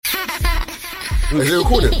Is it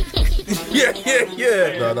recording?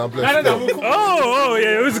 Yeah. Nah, I'm blessed. Oh,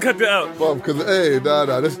 yeah, we just cut that out. Because,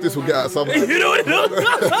 this will get out some. You know what?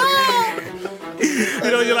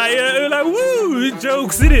 You're like, woo,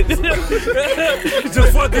 jokes in it.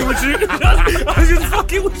 Just fucking with you. I was just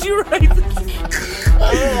fucking with you, right?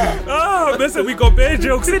 Listen, we got bad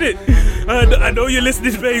jokes in it. I know you're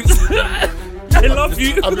listening, babes. I love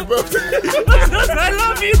you. Happy birthday. I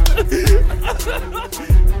love you.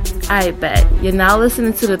 I bet. You're now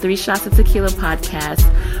listening to the 3 Shots of Tequila podcast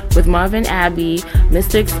with Marvin Abbey,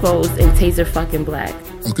 Mr. Exposed, and Taser fucking Black.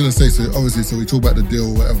 I was going to say, so we talk about the deal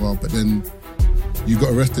or whatever, but then you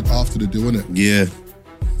got arrested after the deal, innit? Yeah.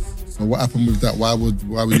 So what happened with that? Why were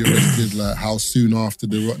you arrested? Like, how soon after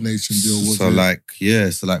the Roc Nation deal was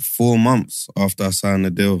it? So 4 months after I signed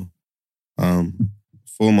the deal.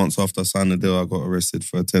 4 months after I signed the deal, I got arrested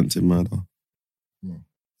for attempted murder. Wow.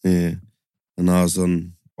 Yeah. And I was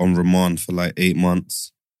on remand for 8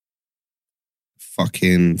 months.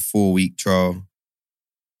 Fucking 4-week trial.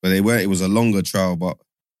 But it was a longer trial, but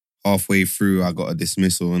halfway through I got a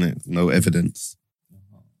dismissal, innit? No evidence.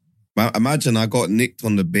 But imagine I got nicked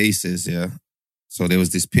on the basis, yeah? So there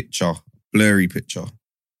was this picture, blurry picture.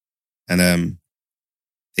 And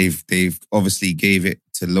they've obviously gave it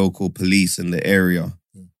to local police in the area.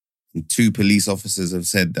 And 2 police officers have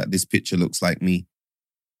said that this picture looks like me.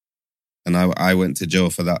 And I went to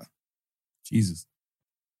jail for that. Jesus.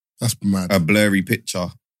 That's mad. A blurry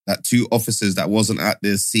picture. That 2 officers that wasn't at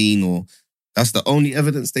the scene that's the only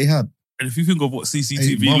evidence they had. And if you think of what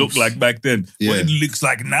CCTV looked like back then, what it looks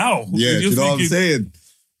like now. Yeah, you know what I'm saying?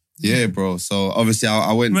 Yeah, bro. So obviously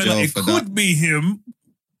I went to jail for that. It could be him.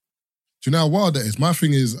 Do you know how wild that is? My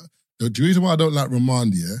thing is, the reason why I don't like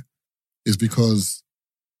remand, is because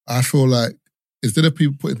I feel like instead of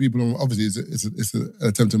people putting people on, obviously it's an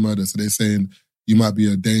attempted murder, so they're saying you might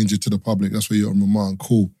be a danger to the public, that's why you're on remand,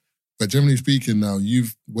 cool. But generally speaking now,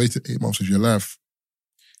 you've waited 8 months of your life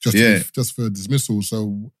just for dismissal,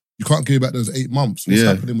 so you can't give back those 8 months. What's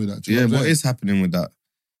happening with that? What is happening with that?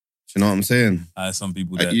 Do you know what I'm saying? Some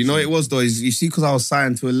people it was though, is you see, because I was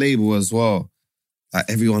signed to a label as well,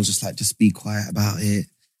 everyone's just just be quiet about it.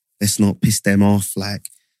 Let's not piss them off,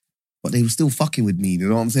 but they were still fucking with me, you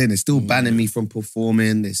know what I'm saying? They're still banning me from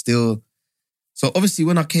performing. They're still... So obviously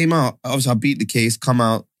when I came out, I beat the case, come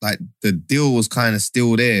out, the deal was kind of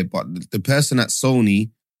still there, but the person at Sony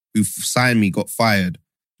who signed me got fired.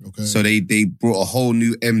 Okay. So they brought a whole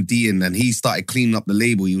new MD in and he started cleaning up the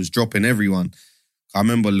label. He was dropping everyone. I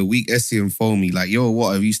remember Loic Essien phoned me yo,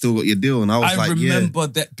 what, have you still got your deal? And I was I remember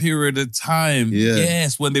that period of time. Yeah.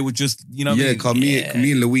 Yes, when they were just, because me and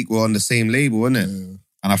Loic were on the same label, innit? Yeah.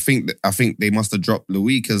 And I think they must have dropped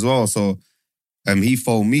Loic as well. So he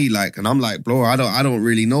phoned me and I'm like, bro, I don't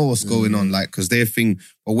really know what's going on, because their thing.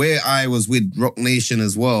 But where I was with Roc Nation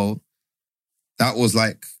as well, that was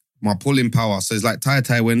my pulling power. So it's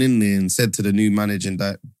Tai went in there and said to the new managing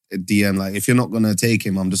DM, if you're not gonna take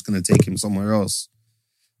him, I'm just gonna take him somewhere else.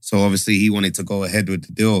 So obviously he wanted to go ahead with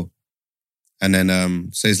the deal, and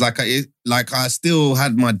then so it's I still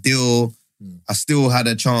had my deal. I still had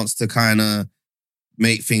a chance to kind of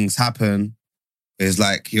make things happen. It's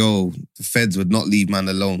the feds would not leave man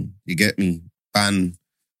alone. You get me? Ban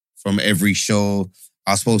from every show.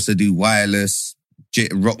 I was supposed to do Wireless,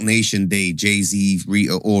 Roc Nation Day, Jay-Z,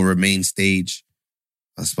 Rita Ora main stage.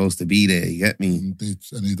 I was supposed to be there, you get me?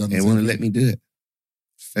 They wouldn't let me do it.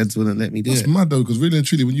 Feds wouldn't let me do it. That's mad though, because really and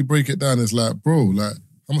truly, when you break it down, it's bro, how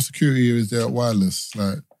much security is there at Wireless?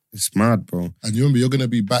 It's mad, bro. And you remember, you're going to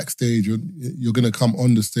be backstage, you're going to come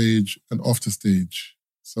on the stage and off the stage.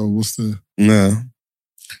 So what's the... No.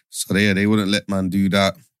 So they wouldn't let man do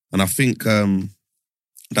that. And I think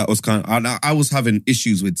that was kind of... I was having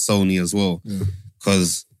issues with Sony as well.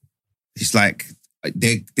 Because it's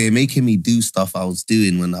they're making me do stuff I was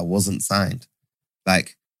doing when I wasn't signed. I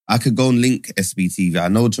could go and link SBTV. I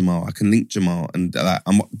know Jamal. I can link Jamal. And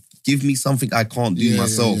give me something I can't do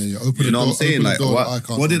myself. You know what I'm saying?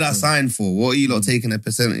 What did I sign for? What are you lot taking a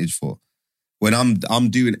percentage for? When I'm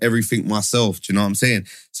doing everything myself, do you know what I'm saying?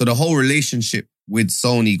 So the whole relationship with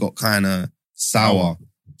Sony got kind of sour. Do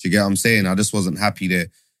you get what I'm saying? I just wasn't happy there.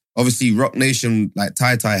 Obviously, Roc Nation,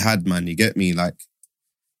 Tai had, man, you get me?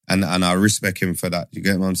 And I respect him for that. You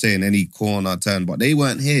get what I'm saying? Any corner turn. But they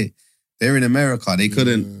weren't here. They're in America. They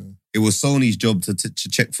couldn't... It was Sony's job to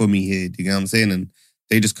check for me here. Do you get what I'm saying? And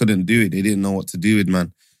they just couldn't do it. They didn't know what to do with,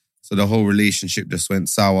 man. So the whole relationship just went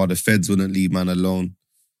sour. The feds wouldn't leave man alone.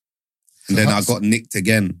 And then I got nicked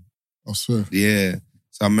again. I swear. Yeah.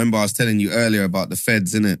 So I remember I was telling you earlier about the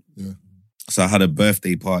feds, innit? Yeah. So I had a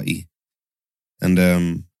birthday party. And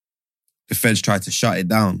the the feds tried to shut it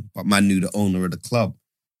down, but man knew the owner of the club.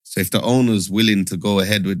 So if the owner's willing to go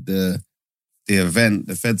ahead with the event,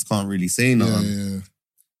 the feds can't really say nothing. Yeah.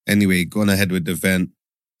 Anyway, gone ahead with the event.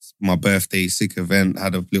 My birthday, sick event,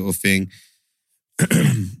 had a little thing.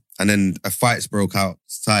 And then a fights broke out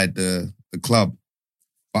outside the club.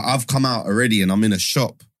 But I've come out already and I'm in a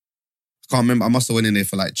shop. I can't remember. I must have went in there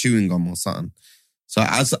for like chewing gum or something. So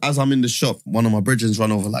as I'm in the shop, one of my brethren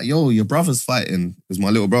run over like, yo, your brother's fighting. It was my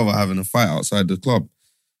little brother having a fight outside the club.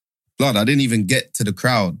 Blood, I didn't even get to the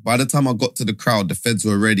crowd. By the time I got to the crowd, the feds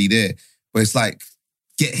were already there. But it's like,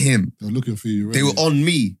 get him. They're looking for you, right? They were on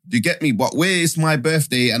me. Do you get me? But where it's my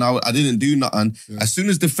birthday and I didn't do nothing. Yeah. As soon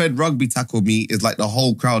as the Fed rugby tackled me, it's like the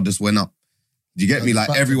whole crowd just went up. Do you get me?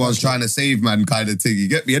 Like everyone's trying to save man kind of thing. You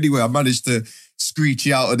get me? Anyway, I managed to screech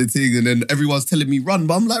you out of the thing and then everyone's telling me run.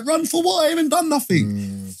 But I'm like, run for what? I haven't done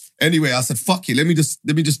nothing. Anyway, I said, fuck it. Let me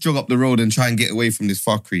just jog up the road and try and get away from this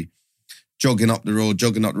fuckery. Jogging up the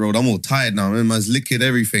road. I'm all tired now. Man, man's liquid,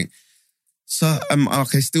 everything. So I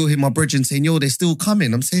still hear my brethren saying, yo, they're still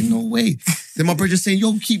coming. I'm saying, no way. Then my brethren saying,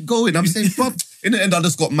 yo, keep going. I'm saying, fuck. In the end, I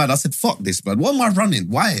just got mad. I said, fuck this, blood. What am I running?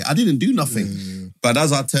 Why? I didn't do nothing. But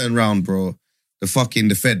as I turned around, bro,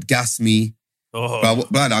 the Fed gassed me. Oh.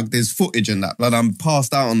 Blood, there's footage in that. Blood, I'm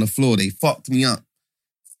passed out on the floor. They fucked me up.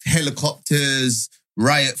 Helicopters,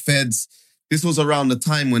 riot feds. This was around the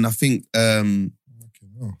time when I think the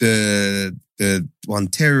one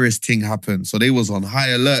terrorist thing happened. So they was on high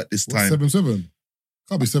alert this time. 7-7?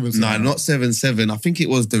 Can't be 7-7. Nah, not 7-7. I think it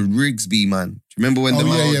was the Rigsby, man. Do you remember when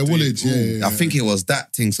Woolwich, yeah. I think it was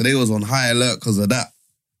that thing. So they was on high alert because of that.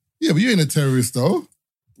 Yeah, but you ain't a terrorist though.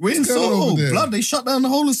 We're in Soho. Blood, they shut down the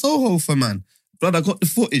whole of Soho for man. Blood, I got the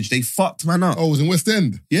footage. They fucked man up. Oh, it was in West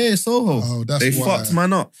End? Yeah, Soho. Oh, that's They fucked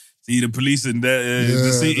man up. See, the police in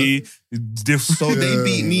the city, different. So they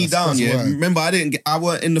beat me down, yeah. Why. Remember, I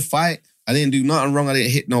weren't in the fight. I didn't do nothing wrong. I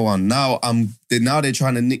didn't hit no one. Now they're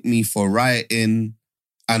trying to nick me for rioting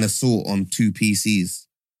and assault on 2 PCs.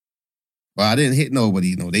 But I didn't hit nobody,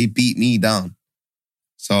 you know. They beat me down.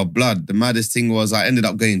 So, blood, the maddest thing was I ended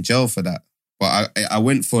up going in jail for that. But I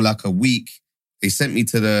went for like a week. They sent me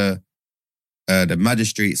to the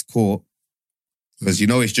magistrate's court. Because, you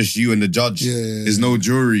know, it's just you and the judge. Yeah. There's no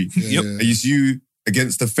jury. Yep. It's you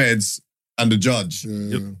against the feds and the judge.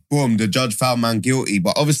 Yep. Boom, the judge found man guilty.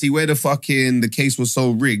 But obviously where the case was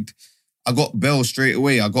so rigged, I got bail straight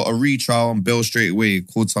away. I got a retrial and bail straight away.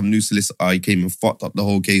 Called some new solicitor. He came and fucked up the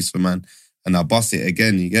whole case for man. And I bust it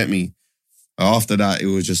again, you get me? After that, it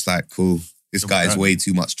was just like, cool. This guy's way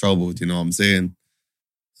too much trouble, do you know what I'm saying?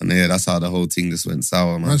 And yeah, that's how the whole thing just went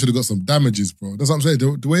sour, man. Man should have got some damages, bro. That's what I'm saying.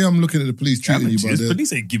 The way I'm looking at the police treating you, bro. The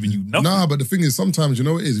police ain't giving you nothing. Nah, but the thing is, sometimes, you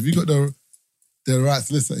know what it is? If you got the right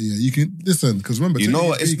solicitor, yeah, you can listen. Because remember, you know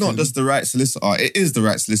what? It's not just the right solicitor. It is the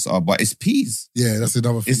right solicitor, but it's peas. Yeah, that's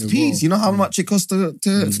another thing. It's peas. Well. You know how much it costs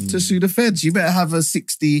to sue the feds? You better have a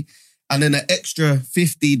 60 and then an extra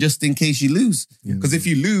 50 just in case you lose. Because if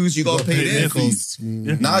you lose, you got to pay their fees.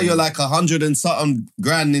 Yeah. Now you're like 100 and something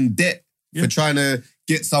grand in debt for trying to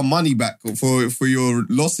get some money back for your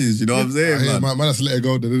losses, you know what I'm saying? Man has to let it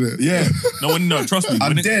go, then, isn't it? Yeah. No, trust me.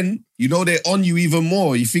 And then, you know, they're on you even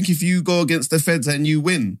more. You think if you go against the feds and you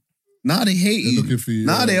win, now they hate you. Looking for you.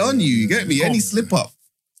 Now they're on you, you get me? Any slip up.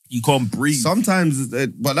 You can't breathe. Sometimes,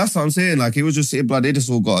 but that's what I'm saying. Like, it was just, they just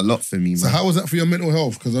all got a lot for me, man. So how was that for your mental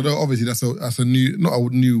health? Because I know obviously that's a new, not a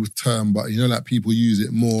new term, but you know, like people use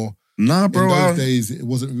it more. Nah, bro. In those days, it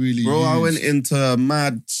wasn't really used. I went into a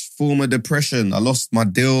mad form of depression. I lost my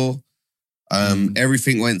deal.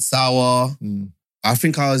 Everything went sour. I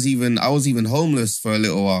think I was even homeless for a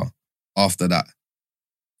little while after that.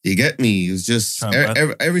 You get me? It was just,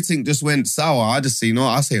 everything just went sour. I just, you know,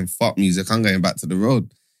 I was saying, fuck music. I'm going back to the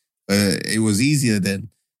road. It was easier then.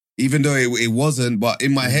 Even though it wasn't, but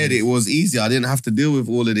in my head, it was easier. I didn't have to deal with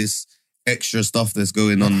all of this extra stuff that's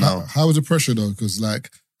going on now. How was the pressure though? Because like,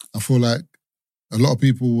 I feel like a lot of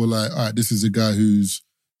people were like, all right, this is a guy who's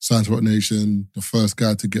signed to Roc Nation, the first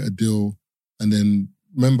guy to get a deal. And then,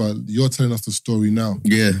 remember, you're telling us the story now.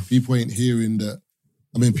 Yeah. People ain't hearing that.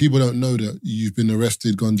 I mean, people don't know that you've been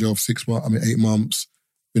arrested, gone jail for 8 months,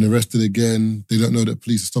 been arrested again. They don't know that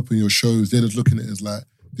police are stopping your shows. They're just looking at it as like,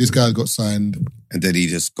 this guy got signed. And then he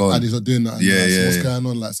just gone. And he's not doing that. So what's going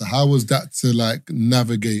on? Like, so how was that to like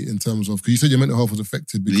navigate in terms of, because you said your mental health was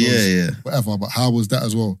affected because whatever, but how was that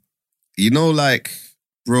as well? You know, like,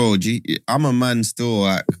 bro, I'm a man still,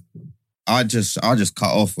 like, I just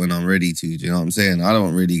cut off when I'm ready to, do you know what I'm saying? I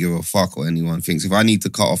don't really give a fuck what anyone thinks. If I need to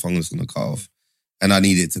cut off, I'm just going to cut off. And I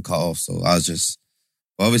needed to cut off, so I was just,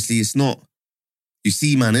 but obviously it's not, you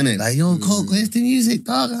see man, innit? Like, yo, Coke, where's the music,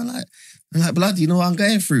 dog? I'm like, I'm like, blood, you know what I'm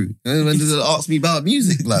going through? And when they ask me about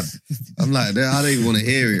music, blood, I'm like, I don't even want to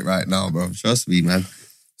hear it right now, bro. Trust me, man.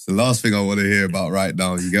 It's the last thing I want to hear about right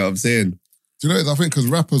now. You get what I'm saying? Do you know what it is? I think because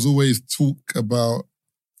rappers always talk about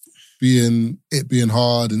being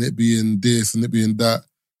hard and it being this and it being that.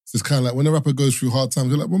 So it's kind of like when a rapper goes through hard times,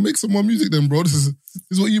 they're like, well, make some more music then, bro. This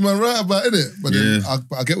is what you man write about, innit? But then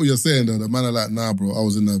I get what you're saying, though. The man are like, nah, bro, I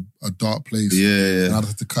was in a dark place. Yeah. And I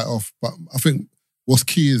had to cut off. But I think what's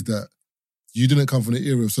key is that you didn't come from the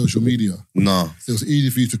era of social media. No. So it was easy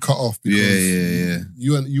for you to cut off because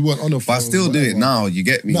you weren't on a phone. But I still do it now, you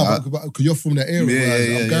get me? No, because you're from that era.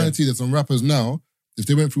 I'm guaranteed that some rappers now, if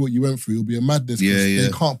they went through what you went through, it'll be a madness because they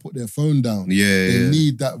can't put their phone down. They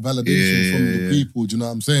need that validation from the people. Do you know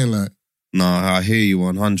what I'm saying? Like, no, I hear you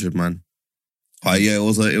 100, man. But yeah, it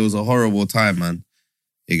was a horrible time, man.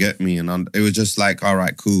 You get me? And it was just like, all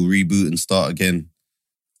right, cool, reboot and start again.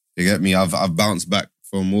 You get me? I've bounced back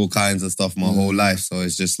from all kinds of stuff my whole life, so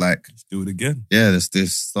it's just like, let's do it again. Yeah, let's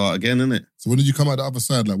start again, innit? So when did you come out the other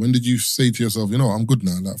side? Like, when did you say to yourself, you know what, I'm good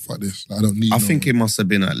now, like, fuck this, like, I don't need I think it must have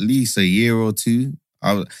been at least a year or two.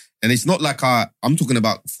 And it's not like I'm talking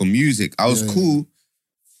about for music. I was cool,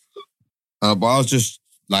 but I was just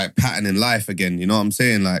like patterning life again, you know what I'm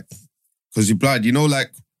saying? Like, because you know,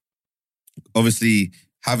 like, obviously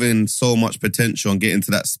having so much potential and getting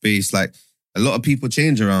to that space, like, a lot of people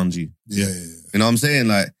change around you. Yeah. You know what I'm saying?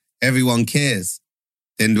 Like, everyone cares.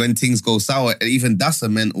 Then when things go sour, even that's a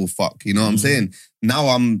mental fuck. You know what I'm saying? Now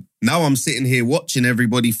I'm sitting here watching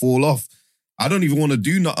everybody fall off. I don't even want to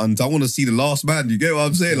do nothing. I want to see the last man. You get what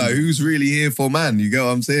I'm saying? Like, who's really here for man? You get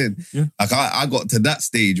what I'm saying? Yeah. Like, I got to that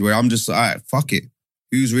stage where I'm just, all right, fuck it.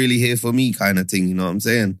 Who's really here for me kind of thing? You know what I'm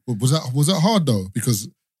saying? But was that hard though? Because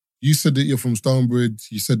you said that you're from Stonebridge.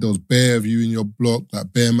 You said there was bare of you in your block,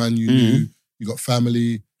 like bare man you knew. You got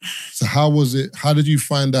family. So how was it? How did you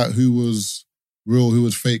find out who was real, who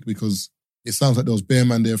was fake? Because it sounds like there was bare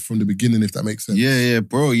man there from the beginning, if that makes sense. Yeah,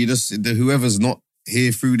 bro. Whoever's not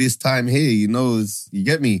here through this time here, you know, you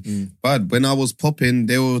get me? But when I was popping,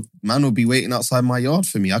 man would be waiting outside my yard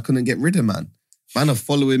for me. I couldn't get rid of man. Man are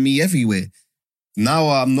following me everywhere. Now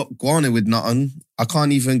I'm not going with nothing. I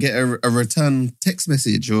can't even get a return text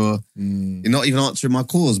message or you're not even answering my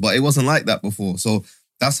calls. But it wasn't like that before. So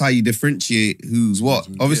that's how you differentiate who's what.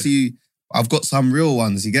 Obviously, I've got some real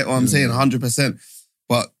ones. You get what I'm saying? 100%.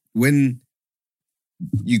 But when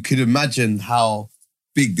you could imagine how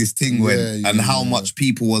big this thing went and how much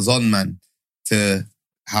people was on, man, to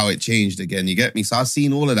how it changed again. You get me? So I've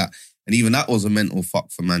seen all of that. And even that was a mental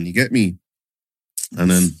fuck for man. You get me?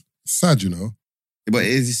 And then... It's sad, you know? But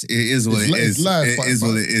it is what it is. It's life, it is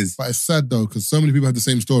what it is. But it's sad though, because so many people have the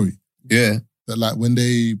same story. Yeah. That like when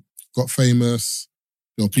they got famous,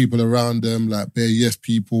 there were people around them, like bare yes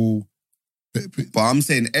people. But I'm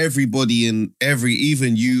saying everybody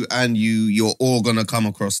even you and you're all gonna come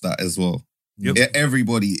across that as well. Yep.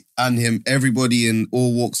 Everybody and him, everybody in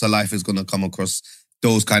all walks of life is gonna come across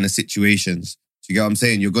those kind of situations. Do you get what I'm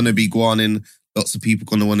saying? You're gonna be going in, lots of people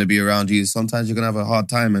gonna want to be around you. Sometimes you're gonna have a hard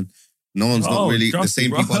time and no one's not really, the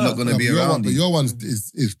same people are not going to be around you. But your one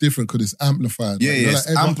is different because it's amplified. Yeah, like,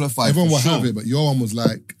 it's like amplified. Everyone will sure. have it, but your one was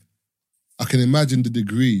like, I can imagine the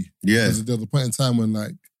degree. Yeah. There was a point in time when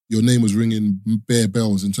like your name was ringing bare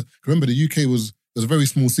bells. And remember, the UK was a very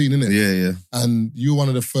small scene, innit? Yeah. And you were one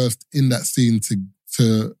of the first in that scene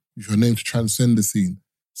to your name to transcend the scene.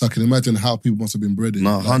 So I can imagine how people must have been bred in.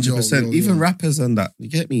 No, like, 100%. Even rappers and that. You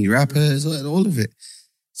get me? Rappers, all of it.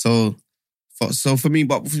 So for me,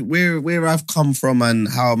 but where I've come from and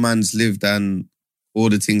how man's lived and all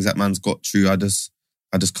the things that man's got through, I just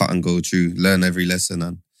cut and go through, learn every lesson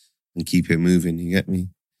and keep it moving. You get me?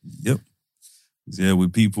 Yep. Yeah,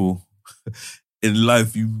 with people in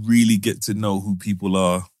life, you really get to know who people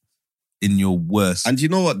are in your worst. And you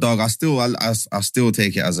know what, dog? I still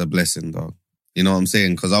take it as a blessing, dog. You know what I'm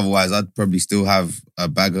saying? Because otherwise, I'd probably still have a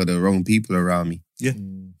bag of the wrong people around me. Yeah.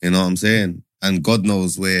 You know what I'm saying? And God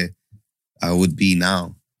knows where I would be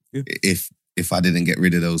now if I didn't get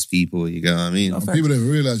rid of those people. You get what I mean? And people don't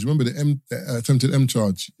realise, remember the attempted M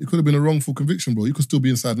charge? It could have been a wrongful conviction, bro. You could still be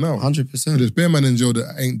inside now. 100%. There's bare man in jail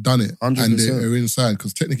that ain't done it 100%. and they're inside.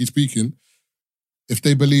 Because technically speaking, if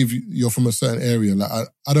they believe you're from a certain area, like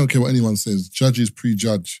I don't care what anyone says, judges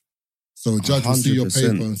prejudge. So a judge will see your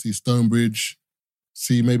 100%. paper and see Stonebridge,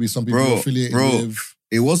 see maybe some people you're affiliated with.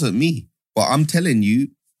 It wasn't me. But I'm telling you,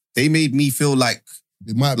 they made me feel like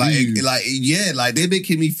it might be you. They're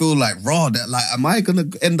making me feel like raw. That like, am I gonna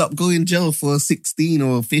end up going jail for 16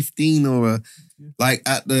 or 15 or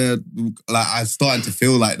I'm starting to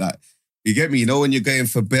feel like that. You get me? You know when you're going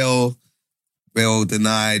for bail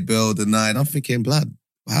denied. I'm thinking, blood.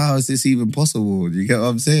 how is this even possible? Do you get what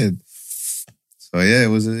I'm saying? So yeah, it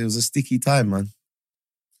was a sticky time, man.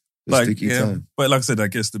 Time. But like I said, I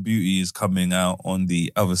guess the beauty is coming out on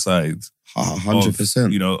the other side.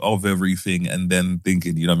 100%. You know, of everything, and then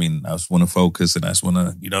thinking, you know what I mean, I just want to focus and I just want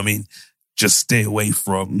to, you know what I mean, just stay away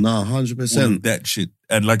from 100% that shit.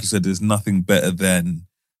 And like you said, there's nothing better than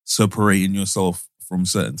separating yourself from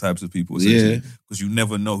certain types of people. Yeah. Because you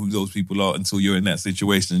never know who those people are until you're in that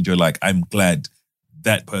situation and you're like, I'm glad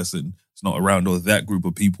that person is not around, or that group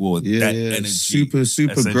of people, or that energy. Super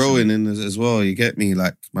growing in as well. You get me?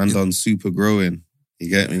 Like, man done super growing. You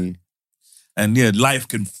get me? And yeah, life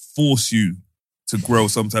can force you to grow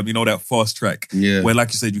sometimes. You know, that fast track. Yeah. Where, like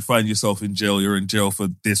you said, you find yourself in jail, you're in jail for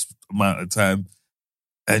this amount of time,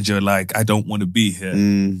 and you're like, I don't want to be here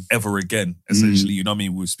ever again, essentially. You know what I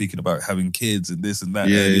mean? We were speaking about having kids and this and that.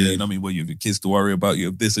 Yeah, earlier, yeah. You know what I mean? Where you have your kids to worry about, you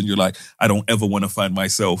have this, and you're like, I don't ever want to find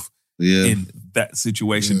myself in that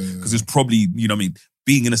situation. Because it's probably, you know what I mean,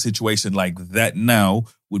 being in a situation like that now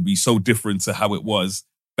would be so different to how it was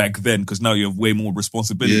back then, because now you have way more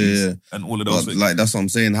responsibilities and all of those things. Like, that's what I'm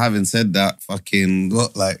saying. Having said that, fucking,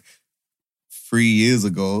 3 years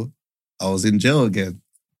ago, I was in jail again.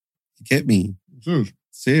 You get me? Sure.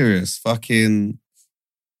 Serious. Fucking,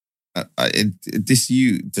 this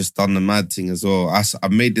youth just done the mad thing as well. I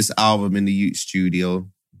made this album in the youth studio.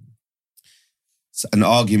 And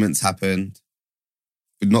arguments happened,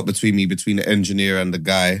 but not between me, between the engineer and the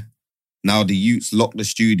guy. Now the youth's locked the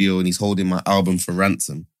studio and he's holding my album for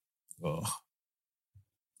ransom. Oh.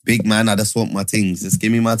 Big man, I just want my things. Just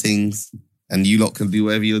give me my things. And you lot can do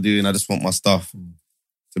whatever you're doing. I just want my stuff.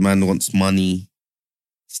 The man wants money.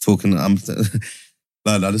 He's talking, man,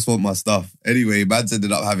 I just want my stuff. Anyway, man's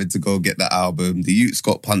ended up having to go get that album. The youth's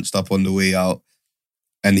got punched up on the way out.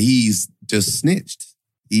 And he's just snitched.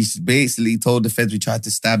 He's basically told the feds we tried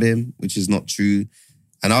to stab him, which is not true.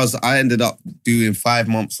 And I ended up doing 5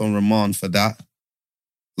 months on remand for that,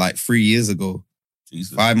 like 3 years ago.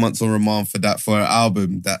 Jesus. 5 months on remand for that, for an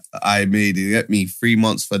album that I made. You get me? 3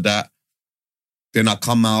 months for that. Then I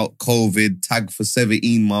come out, COVID, tagged for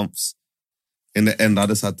 17 months. In the end, I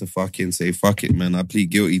just had to fucking say, fuck it, man. I plead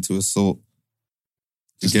guilty to assault.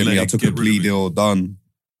 You get me? I took a plea deal, done.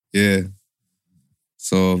 Yeah.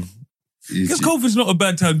 So... Because COVID's not a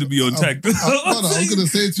bad time to be on tag. I was going to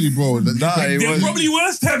say to you, bro. There are probably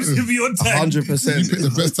worse times to be on tag. 100%. You picked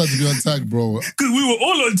the best time to be on tag, bro. Because we were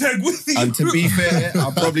all on tag with you. And to be fair,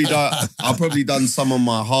 I've probably done some of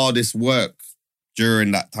my hardest work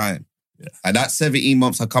during that time. Yeah. And that 17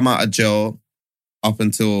 months I come out of jail up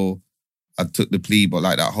until I took the plea, but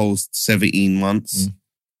like that whole 17 months,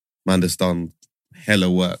 man, just done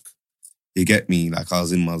hella work. You get me? Like I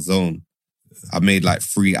was in my zone. I made like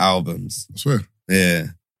 3 albums. I swear. Yeah.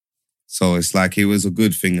 So it's like, it was a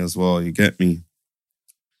good thing as well. You get me?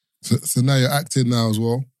 So now you're acting now as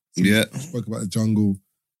well. So Yeah. you spoke about the jungle.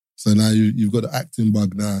 So now you've got the acting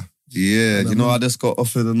bug now. Yeah. You know, I just got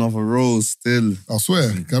offered another role still. I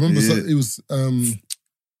swear. I remember it was,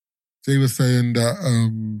 Jay was saying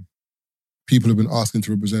that people have been asking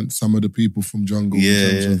to represent some of the people from Jungle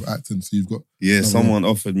in terms of acting. So you've got... Yeah, someone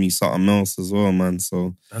offered me something else as well, man.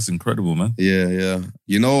 So that's incredible, man. Yeah.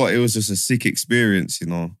 You know what? It was just a sick experience, you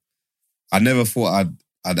know. I never thought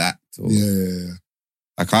I'd act. Or, yeah.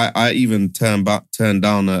 Like I even turned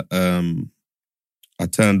down a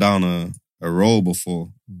role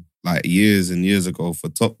before, like years and years ago for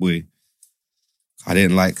Top Boy. I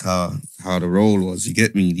didn't like how the role was. You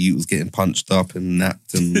get me? You was getting punched up and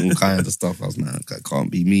napped and all kinds of stuff. I was like, that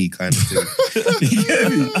can't be me kind of thing. You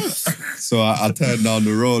get me? So I turned down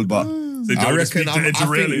the role, but I reckon I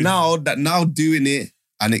think now doing it,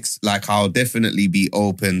 and it's like I'll definitely be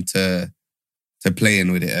open to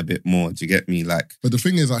playing with it a bit more. Do you get me? Like, but the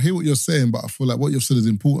thing is, I hear what you're saying, but I feel like what you've said is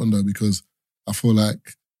important though, because I feel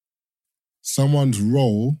like someone's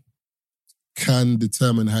role can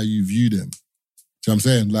determine how you view them. Do you know what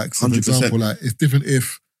I'm saying? Like, so for 100%. example, like it's different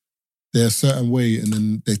if they're a certain way and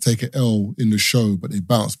then they take an L in the show, but they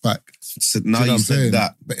bounce back. So now you said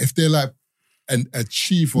that. But if they're like a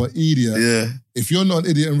chief or idiot, if you're not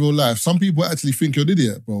an idiot in real life, some people actually think you're an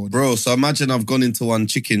idiot, bro. Bro, so imagine I've gone into one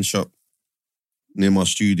chicken shop near my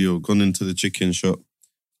studio, gone into the chicken shop,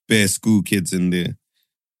 bare school kids in there.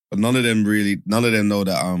 But none of them know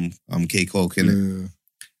that I'm K-Coke, innit? Yeah.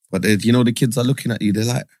 But you know, the kids are looking at you, they're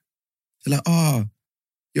like, oh,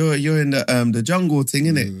 you're in the jungle thing,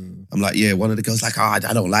 innit? I'm like, yeah. One of the girls like, oh, I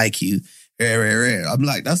don't like you. I'm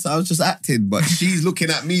like, I was just acting, but she's looking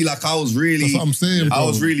at me like I was really. That's what I'm saying, bro. I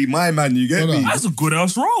was really my man. You get me? That's a good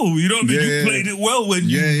ass role. You know what I mean? You played it well when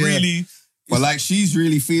you really But like, she's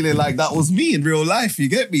really feeling like that was me in real life. You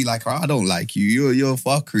get me? Like, I don't like you. You're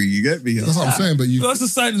fuckery. You get me? That's what I'm saying. But that's the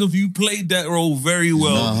signs of you played that role very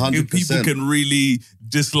well. Nah, 100%. If people can really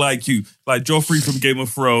dislike you, like Joffrey from Game of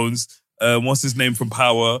Thrones, what's his name from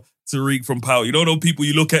Power, Tariq from Power. You don't know people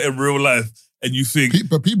you look at in real life and you think,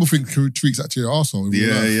 but people think Tariq's actually an arsehole.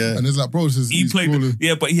 Yeah. And it's like, bro, he played.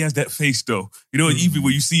 But he has that face though. You know, even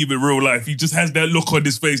when you see him in real life, he just has that look on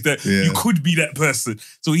his face that you could be that person.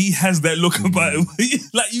 So he has that look about him.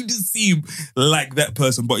 Like you just see him like that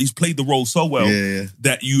person, but he's played the role so well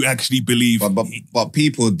that you actually believe. But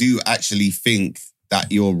people do actually think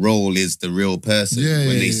that your role is the real person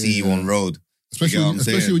when they see you on road.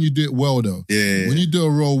 Especially when you do it well though. Yeah. When you do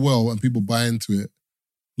a role well and people buy into it,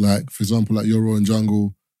 like, for example, like your role in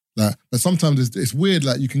Jungle, like, but sometimes it's weird,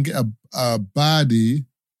 like, you can get a baddie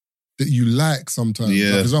that you like sometimes. Yeah.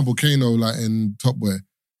 Like, for example, Kano, like, in Top Boy,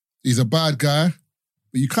 he's a bad guy,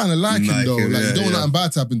 but you kind of like him, though. Like, you don't want nothing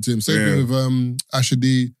bad to happen to him. Same thing with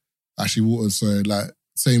Ashley Waters, sorry, like,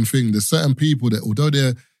 same thing. There's certain people that, although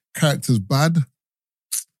their character's bad,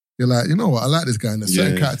 you're like, you know what, I like this guy. And there's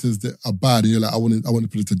certain characters that are bad, and you're like, I want the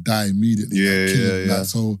person to die immediately. Like,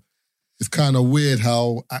 so it's kind of weird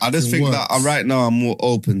how acting I just think works. that right now I'm more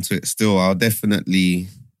open to it still. I'll definitely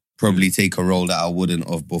probably take a role that I wouldn't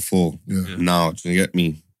have before. Now, do you get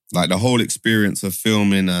me? Like the whole experience of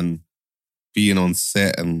filming and being on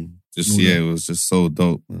set and just, it was just so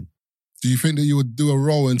dope, man. Do you think that you would do a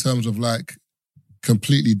role in terms of like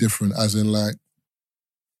completely different, as in like,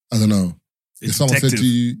 I don't know, if someone said to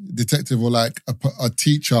you, detective or like a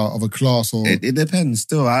teacher of a class or... It depends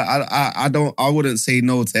still. I wouldn't say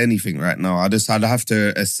no to anything right now. I'd have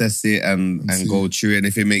to assess it and go through it. And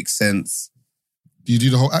if it makes sense. Do you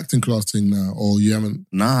do the whole acting class thing now or you haven't?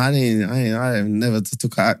 Nah, I never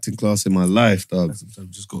took an acting class in my life, dog.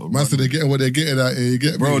 Man, so they're getting what they're getting at here, you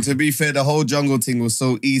get me? Bro, to be fair, the whole Jungle thing was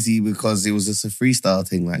so easy because it was just a freestyle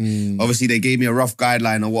thing. Like, obviously they gave me a rough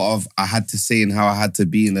guideline of what I had to say and how I had to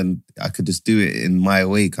be, and then I could just do it in my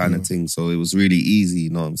way kind of thing. So it was really easy, you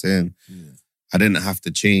know what I'm saying? Yeah. I didn't have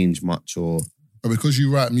to change much or... But because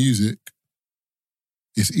you write music,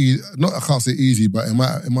 it's easy. Not, I can't say easy, but it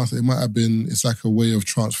might have been. It's like a way of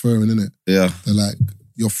transferring, isn't it? Yeah. They're like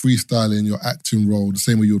you're freestyling your acting role the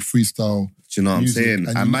same way you would freestyle. Do you know what music. I'm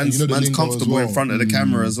saying? And man's comfortable in front of the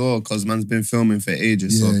camera as well because man's been filming for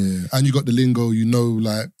ages. Yeah, so. yeah. And you got the lingo. You know,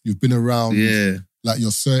 like you've been around. Yeah. Like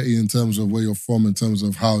you're 30 in terms of where you're from, in terms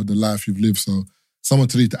of how the life you've lived. So someone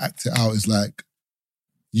to need to act it out is like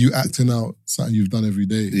you acting out something you've done every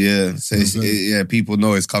day. Yeah. So people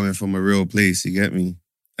know it's coming from a real place. You get me?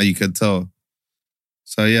 And you can tell.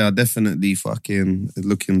 So yeah, definitely fucking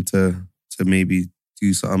looking to maybe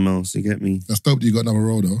do something else. You get me? That's dope that you got another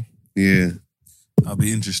role though. Yeah. That'll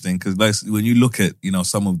be interesting because like, when you look at,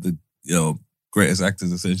 some of the, greatest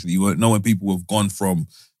actors essentially, you know when people have gone from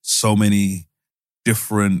so many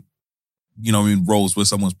different, roles where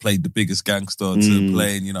someone's played the biggest gangster to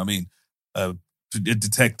playing, a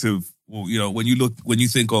detective. Well, when you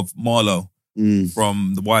think of Marlo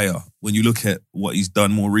from The Wire, when you look at what he's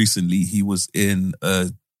done more recently, he was in a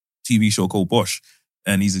TV show called Bosch,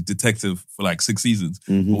 and he's a detective for like 6 seasons.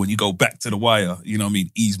 But when you go back to The Wire,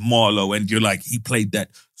 he's Marlo, and you're like, he played that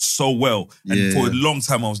so well. And for a long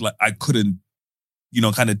time, I was like, I couldn't,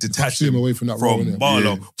 kind of detach him away from that role,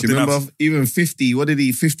 Marlo. Yeah. Do you remember even 50? What did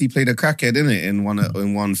he? 50 played a crackhead, innit?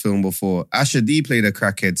 In one film before. Asher D played a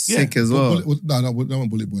crackhead, sick as well. No, that wasn't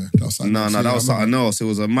Bullet Boy. That was something that was something else. It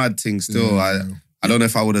was a mad thing still. I don't know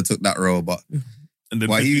if I would have took that role, but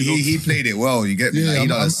he played it well. You get me? Yeah, he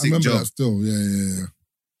done a sick job. That still. Yeah.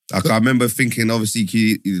 Like, I remember thinking,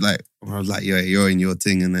 obviously, I was like, yeah, you're in your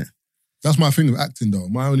thing, innit? That's my thing with acting, though.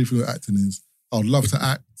 My only thing with acting is I would love to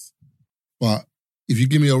act, but if you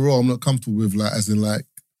give me a role I'm not comfortable with, like, as in, like,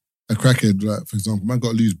 a crackhead, like, for example, man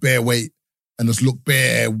got to lose bare weight and just look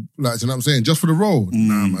bare, like, you know what I'm saying? Just for the role.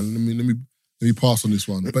 Nah, man, let me pass on this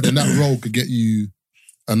one. But then that role could get you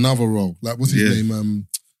another role. Like, what's his name?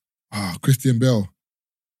 Christian Bale.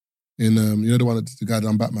 In, the one that the guy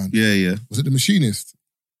done Batman. Yeah. Was it The Machinist?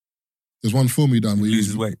 There's one film he done where he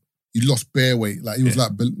loses weight. He lost bare weight. Like, he was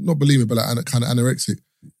like, not bulimic, but like kind of anorexic.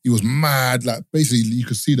 He was mad. Like, basically, you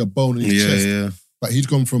could see the bone in his chest. Yeah. But he'd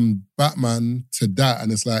gone from Batman to that,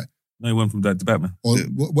 and it's like... No, he went from that to Batman. Or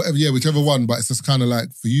whatever, whichever one, but it's just kind of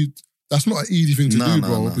like, for you, that's not an easy thing to do,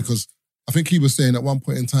 bro, because I think he was saying at one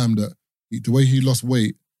point in time that the way he lost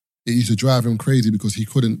weight, it used to drive him crazy because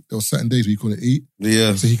there were certain days where he couldn't eat.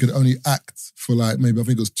 Yeah. So he could only act for like, maybe I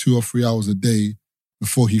think it was 2 or 3 hours a day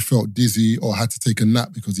before he felt dizzy or had to take a nap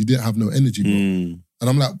because he didn't have no energy, bro. And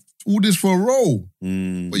I'm like, all this for a role.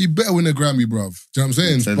 But you better win a Grammy, bruv. Do you know what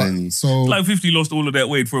I'm saying? So like 50 lost all of that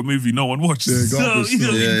weight for a movie no one watched. Yeah,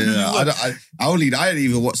 I didn't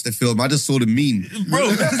even watch the film. I just saw the meme.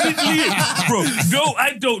 Bro, no,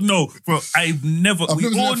 I don't know. Bro,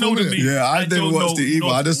 we all know the meme. Yeah, I never watched it either.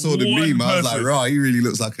 I just saw the meme. I was like, right, he really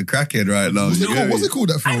looks like a crackhead right now. What's it called,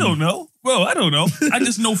 that film? I don't know. Bro, I don't know. I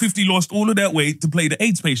just know 50 lost all of that weight to play the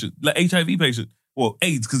AIDS patient, like HIV patient. Well,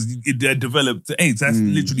 AIDS, because it developed to AIDS. That's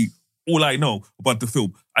literally all I know about the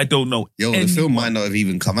film. I don't know. The film might not have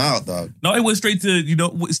even come out, dog. No, it went straight to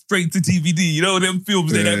TVD. You know them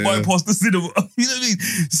films that bypass the cinema. You know what I mean?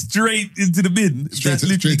 Straight into the bin.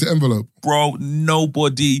 Straight to envelope. Bro,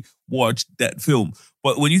 nobody watched that film.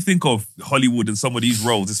 But when you think of Hollywood and some of these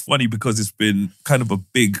roles, it's funny because it's been kind of a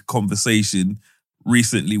big conversation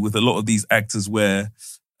recently with a lot of these actors where,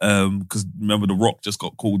 because remember The Rock just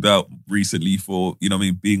got called out recently for,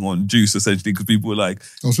 being on Juice essentially, because people were like,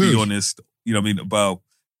 be honest, about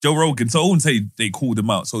Joe Rogan. So I wouldn't say they called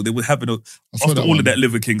him out. So they were having after all of that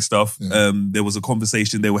Liver King stuff, there was a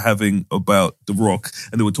conversation they were having about The Rock,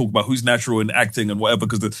 and they were talking about who's natural in acting and whatever.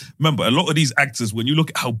 Because remember, a lot of these actors, when you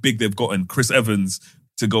look at how big they've gotten, Chris Evans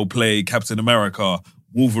to go play Captain America,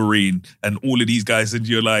 Wolverine, and all of these guys, and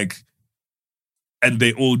you're like, and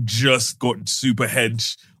they all just got super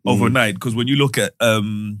hench overnight. Because when you look at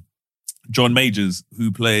John Majors,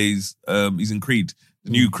 who plays, he's in Creed,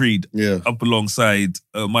 the new Creed, up alongside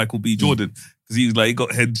Michael B. Jordan. Because he got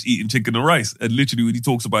hench eating chicken and rice. And literally when he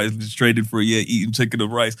talks about it, he's traded for a year eating chicken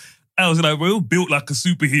and rice. I was like, well, built like a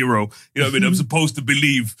superhero. You know what I mean? I'm supposed to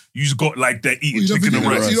believe you got like that eating chicken and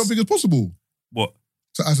rice. You don't think it's possible? What?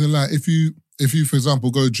 So as in, like, if you, for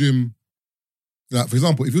example, go gym, like, for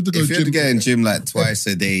example, if you had to get in gym like twice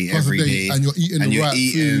a day, every day, and you're eating the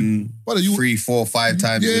right food, 3, 4, 5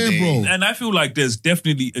 times a day. Bro. And I feel like there's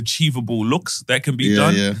definitely achievable looks that can be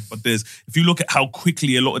done. Yeah. But if you look at how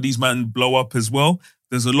quickly a lot of these men blow up as well,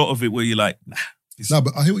 there's a lot of it where you're like, nah. No,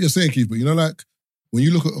 but I hear what you're saying, Keith, but like, when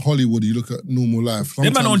you look at Hollywood, you look at normal life.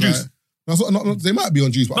 They're man on juice. They might be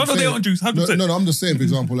on juice, but they're on juice. 100%. No, I'm just saying, for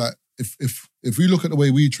example, like, if we look at the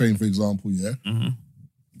way we train, for example,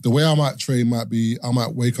 the way I might train might be, I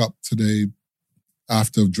might wake up today, I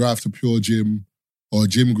have to drive to Pure Gym or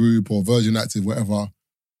Gym Group or Virgin Active, whatever,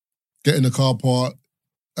 get in the car park,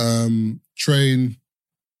 train,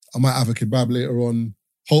 I might have a kebab later on,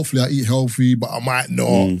 hopefully I eat healthy, but I might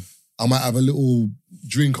not. I might have a little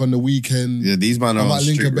drink on the weekend. Yeah, these man are I might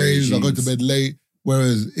link a babes, I go to bed late.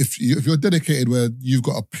 Whereas if you're dedicated where you've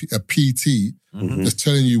got a PT that's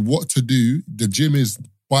telling you what to do, the gym is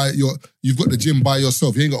you've got the gym by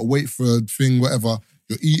yourself. You ain't got to wait for a thing, whatever.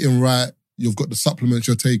 You're eating right. You've got the supplements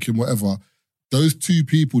you're taking, whatever. Those two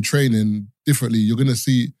people training differently, you're going to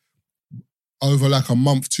see over like a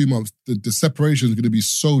month, 2 months, the separation is going to be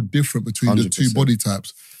so different between 100%. The two body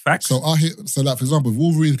types. Facts. So like, for example, if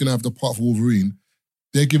Wolverine's going to have the part for Wolverine,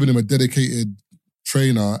 they're giving him a dedicated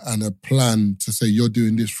trainer and a plan to say you're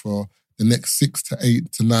doing this for the next 6 to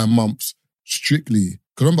 8 to 9 months strictly.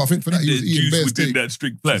 Because remember, I think for that he was eating bear steak. Within that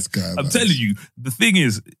strict plan. I'm telling you, the thing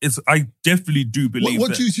is, I definitely do believe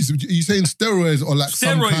what juice? Are you saying steroids or like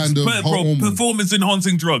some kind of performance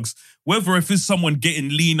enhancing drugs? Whether if it's someone getting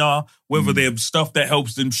leaner, whether they have stuff that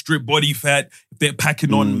helps them strip body fat, if they're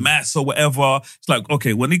packing on mass or whatever. It's like,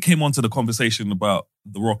 okay, when it came onto the conversation about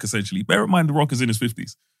The Rock, essentially, bear in mind The Rock is in his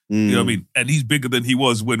 50s. You know what I mean? And he's bigger than he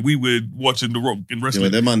was when we were watching The Rock in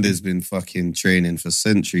wrestling. Yeah, them man's been fucking training for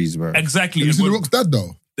centuries, bro. Exactly. You see The Rock's dad,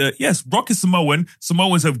 though? Yes, Rock is Samoan.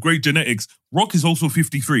 Samoans have great genetics. Rock is also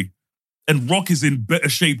 53. And Rock is in better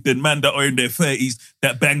shape than man that are in their 30s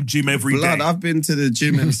that bang gym every day. I've been to the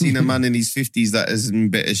gym and seen a man in his 50s that is in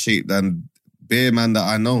better shape than bare man that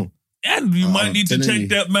I know. And you might need to check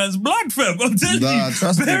that man's blood, fam. I'm telling you.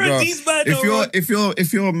 Trust me, bro.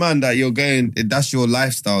 If you're a man that you're going, that's your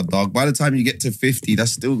lifestyle, dog. By the time you get to 50,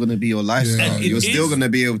 that's still going to be your lifestyle. Yeah. You're still going to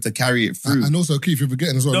be able to carry it through. And also, Keith, you're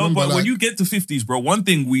forgetting as well. No, but when you get to 50s, bro, one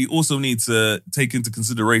thing we also need to take into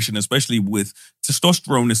consideration, especially with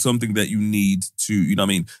testosterone, is something that you need to, you know what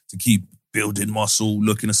I mean, to keep building muscle,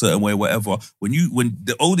 looking a certain way, whatever. When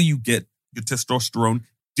the older you get, your testosterone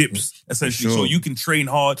dips, essentially. Sure. So you can train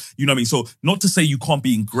hard, you know what I mean? So not to say you can't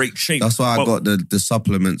be in great shape. That's why I got the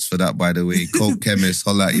supplements for that, by the way. Coke Chemist,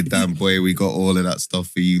 holla at your damn boy. We got all of that stuff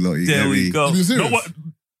for you lot. There we go.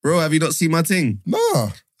 Bro, have you not seen my thing?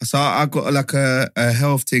 No. So I got like a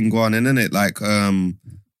health thing going in, innit? Like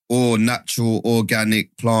all natural,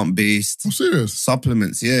 organic, plant-based. I'm serious.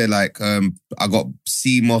 Supplements, yeah. Like I got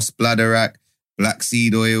sea moss, bladderwrack, black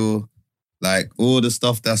seed oil, like all the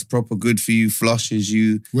stuff that's proper good for you, flushes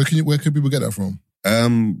you. Where can people get that from?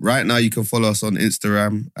 Right now, you can follow us on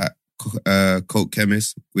Instagram at Coke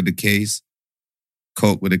Chemist with the K's.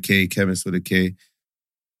 Coke with a K, Chemist with a K.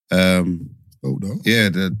 Yeah,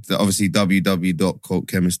 the obviously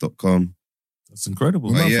www.cokechemist.com. That's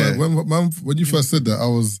incredible. When you first said that, I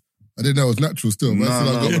didn't know it was natural still. No. I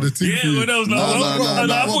thought you were talking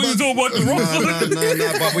about the rock.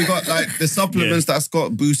 No, but we got like the supplements that's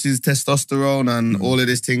got boosts testosterone and all of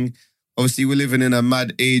this thing. Obviously, we're living in a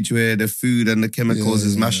mad age where the food and the chemicals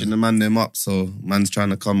is mashing the man them up. So man's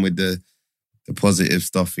trying to come with the positive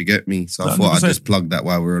stuff, you get me? So I thought I'd just plug that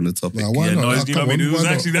while we're on the topic. Nah, why not? No, you know what I mean? It was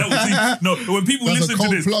actually, that was, when people listen to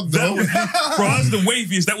this, plug, that was, bro, that's the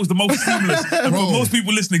waviest, that was the most seamless. And for most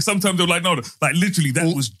people listening, sometimes they're like, no, like literally,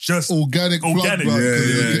 that was just organic. Plug, bro.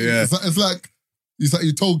 Yeah. It's like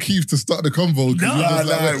you told Keith to start the convo. Once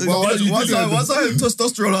I had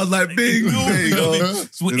testosterone, I was like, bing, there you go.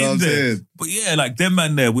 So we're in there. But yeah, like them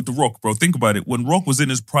man there with The Rock, bro. Think about it. When Rock was in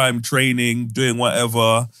his prime training, doing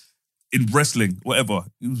whatever, in wrestling, whatever,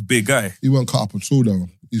 he was a big guy. He won't cut up at all though.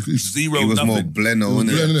 He was more Bleno,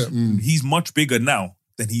 wasn't it? He's much bigger now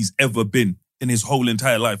than he's ever been in his whole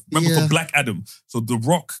entire life. Remember for Black Adam. So The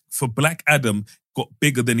Rock for Black Adam got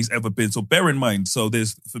bigger than he's ever been. So bear in mind, for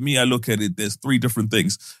me, I look at it, there's three different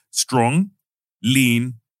things. Strong,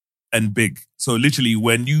 lean, and big. So literally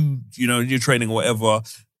when you're training or whatever,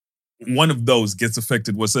 one of those gets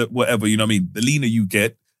affected, whatever, you know what I mean? The leaner you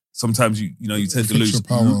get, sometimes you tend to lose.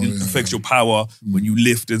 It affects your power when you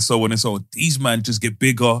lift and so on and so on. These men just get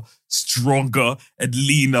bigger, stronger, and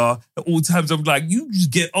leaner. At all times, I'm like, you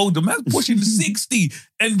just get older. Man, pushing 60,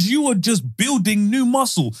 and you are just building new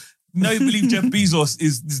muscle. Now you believe Jeff Bezos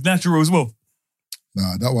is natural as well.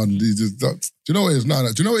 Nah, that one. Do you know what it is?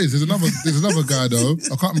 Nah, do you know what it is? There's another guy though.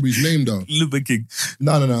 I can't remember his name though. Liver King.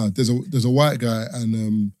 No. There's a white guy,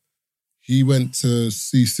 and he went to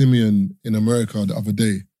see Simeon in America the other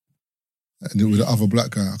day. And it was the other black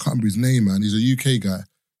guy. I can't remember his name, man. He's a UK guy.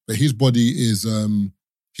 But his body is,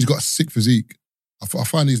 he's got a sick physique. I'll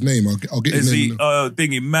find his name. I'll get his name. Is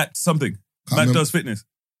he Matt something? Matt Does Fitness.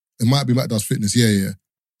 It might be Matt Does Fitness, yeah.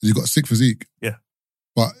 He's got a sick physique. Yeah.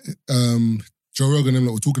 But Joe Rogan and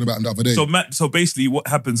them were talking about him the other day. So basically what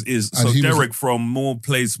happens is, Derek from More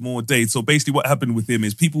Plays, More Dates. So basically what happened with him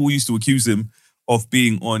is people used to accuse him of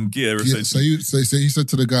being on gear, essentially. Yeah, so he said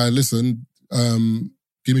to the guy, listen,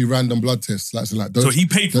 give me random blood tests. So he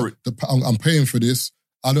paid for it. I'm paying for this.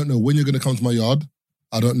 I don't know when you're going to come to my yard.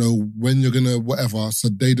 I don't know when you're going to whatever. So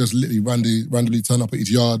they just literally randomly turn up at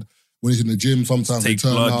his yard. When he's in the gym, sometimes they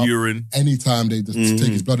turn blood, up. urine. Anytime they just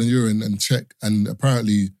take his blood and urine and check. And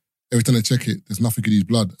apparently, every time they check it, there's nothing in his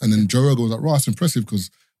blood. And then Joe Rogan was like, it's impressive because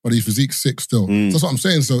his physique's sick still. So that's what I'm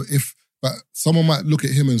saying. So but someone might look at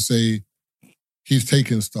him and say, he's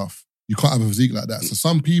taking stuff. You can't have a physique like that. So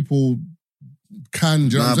some people can,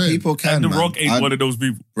 do you know what I'm saying? People can, and The man. Rock ain't one of those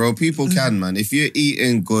people. Bro, people can, man. If you're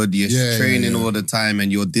eating good, you're training all the time and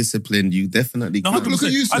you're disciplined, you definitely can. Look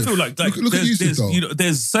at Yusuf. I feel like look at Yusuf, though.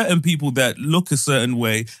 There's certain people that look a certain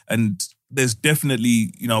way, and there's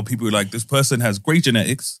definitely, people who are like, this person has great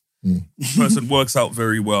genetics, this person works out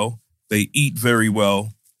very well, they eat very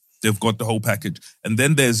well, they've got the whole package. And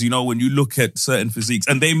then there's, when you look at certain physiques,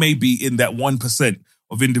 and they may be in that 1%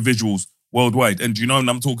 of individuals worldwide. And and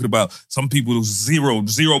I'm talking about some people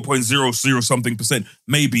 0.00 something percent.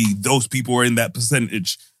 Maybe those people are in that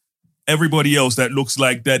percentage. Everybody else that looks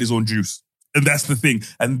like that is on juice. And that's the thing.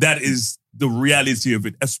 And that is the reality of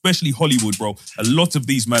it, especially Hollywood, bro. A lot of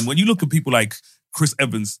these, man, when you look at people like Chris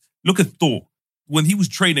Evans, look at Thor. When he was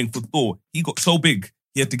training for Thor, he got so big,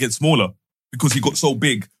 he had to get smaller because he got so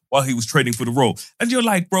big while he was training for the role. And you're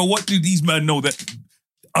like, bro, what do these men know that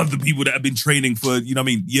other people that have been training for,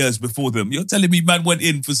 years before them? You're telling me man went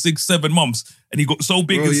in for 6-7 months and he got so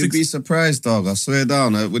big. Bro, you'd be surprised, dog. I swear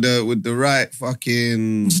down. With the right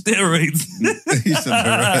fucking steroids. He's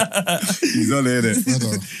on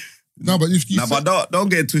it. No, but but don't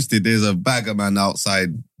get twisted. There's a bag of man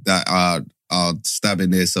outside that are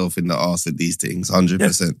stabbing themselves in the arse with these things,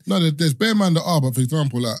 100%. Yeah. No, there's bare man that are, but for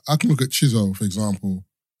example, like I can look at Chizzo, for example,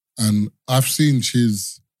 and I've seen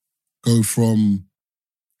Chiz go from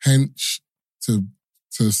hench to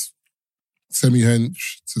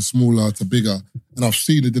semi-hench to smaller to bigger. And I've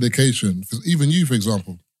seen the dedication. Even you, for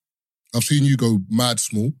example, I've seen you go mad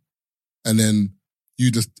small. And then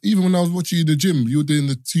you just, even when I was watching you in the gym, you were doing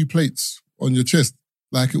the 2 plates on your chest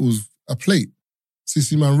like it was a plate.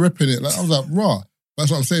 Sissy man repping it. Like I was like, rah.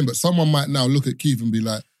 That's what I'm saying. But someone might now look at Keith and be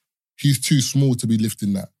like, he's too small to be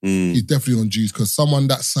lifting that. He's definitely on juice because someone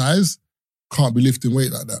that size can't be lifting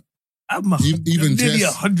weight like that. I'm nearly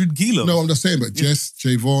 100 kilos. No, I'm just saying, but Jess,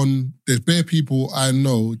 Javon, there's bare people I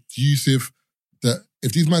know, Yusuf, that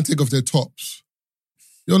if these men take off their tops,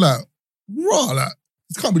 you're like, raw, like,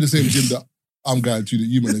 it can't be the same gym that I'm going to, that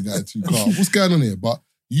you men are going to. What's going on here? But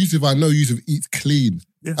Yusuf, I know Yusuf eats clean.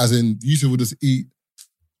 Yeah. As in, Yusuf will just eat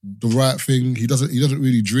the right thing. He doesn't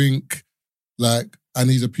really drink, like, and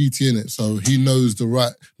he's a PT in it, so he knows the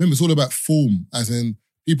right. Remember, it's all about form. As in,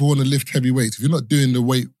 people want to lift heavy weights. If you're not doing the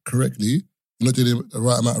weight correctly, you're not doing the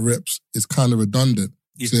right amount of reps, it's kind of redundant.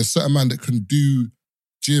 Yeah. So there's certain man that can do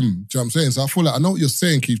gym. Do you know what I'm saying? So I feel like I know what you're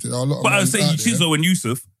saying, Keith. But I was saying Chizo and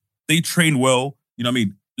Yusuf, they train well. You know what I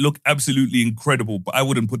mean? Look absolutely incredible, but I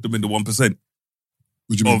wouldn't put them in the 1%.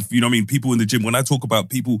 What do you mean? You know what I mean? People in the gym. When I talk about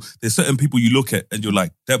people, there's certain people you look at and you're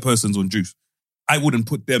like, that person's on juice. I wouldn't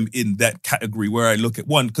put them in that category where I look at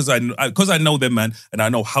one, because I know them, man, and I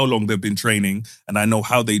know how long they've been training and I know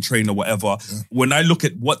how they train or whatever. Yeah. When I look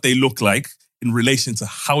at what they look like in relation to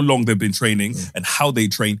how long they've been training and how they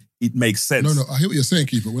train, it makes sense. No, I hear what you're saying,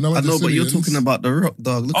 Keeper. When I know, but you're talking about The Rock,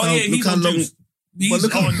 dog. Look how long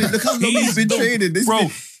he's been training. Bro,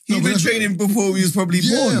 he's been training before he was probably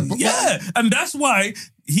born. And that's why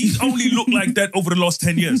he's only looked like that over the last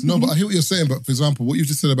 10 years. No, but I hear what you're saying. But for example, what you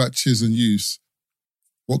just said about Chiz and Use,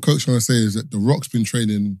 what Coach trying to say is that The Rock's been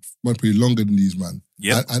training pretty longer than these, man.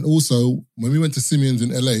 Yeah. And also, when we went to Simeon's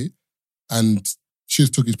in LA and Chiz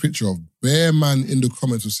took his picture off, bare man in the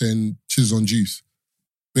comments was saying Chiz on juice.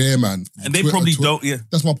 Bare man. And they probably don't, yeah.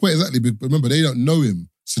 That's my point, exactly. But remember, they don't know him.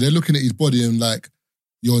 So they're looking at his body and like,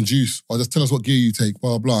 you're on juice, or just tell us what gear you take,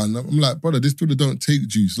 blah, blah. And I'm like, brother, this dude don't take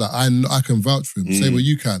juice. Like, I can vouch for him. Say what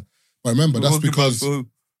you can. But remember, that's because...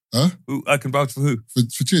 Huh? Who, I can vouch for who? For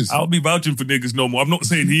Chiz. I'll be vouching for niggas no more. I'm not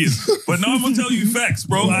saying he is. But now I'm going to tell you facts,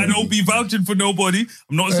 bro. I don't be vouching for nobody.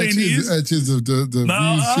 I'm not saying he is. Chiz, the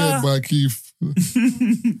views shared by Keith.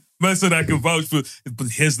 Man said I can vouch for... But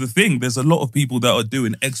here's the thing. There's a lot of people that are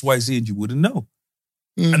doing X, Y, Z and you wouldn't know.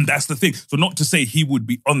 And that's the thing. So not to say he would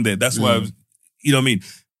be on there. That's why I was... You know what I mean?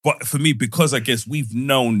 But for me, because I guess we've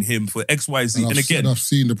known him for X, Y, Z. And again... I've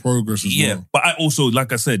seen the progress as well. But I also,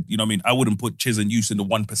 like I said, you know what I mean? I wouldn't put Chiz and Use in the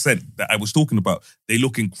 1% that I was talking about. They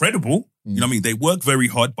look incredible. You know what I mean? They work very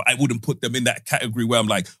hard, but I wouldn't put them in that category where I'm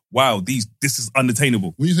like, wow, this is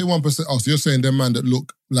unattainable. When you say 1%, so you're saying them man that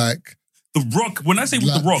look like... The Rock, when I say with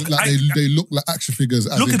The Rock... they look like action figures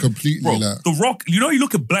as in completely bro, like... The Rock, you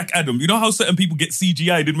look at Black Adam, you know how certain people get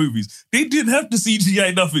CGI'd in movies? They didn't have to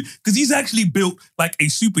CGI nothing, because he's actually built like a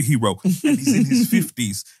superhero, and he's in his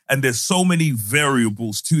 50s, and there's so many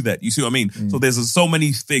variables to that, you see what I mean? So there's so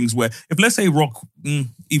many things where, if let's say Rock,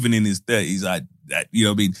 even in his 30s, you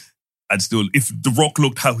know what I mean? I'd still, if The Rock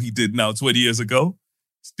looked how he did now 20 years ago,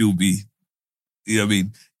 still be, you know what I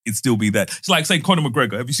mean? It'd still be that. It's like saying Conor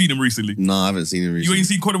McGregor. Have you seen him recently? No, I haven't seen him recently. You ain't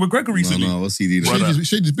seen Conor McGregor recently? No, what's he doing?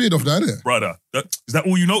 Shade his beard off now, innit? Brother, is that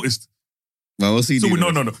all you noticed? No, what's he doing?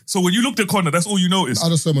 No. So when you looked at Conor, that's all you noticed? I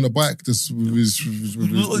just saw him on a bike just with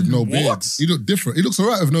no beard. What? He looked different. He looks all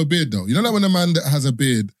right with no beard, though. You know like when a man that has a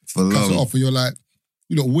beard cuts it off and you're like,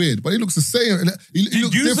 you look weird, but he looks the same. He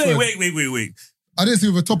looks different. Say, wait. I didn't see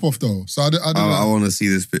him with a top off though, so I want to see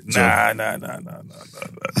this picture. Nah.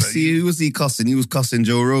 I see, who was he cussing? He was cussing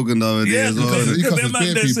Joe Rogan the other day as well. Because that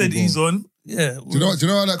man that said he's on. Yeah. Do you know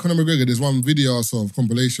how that Conor McGregor? There's one video I saw of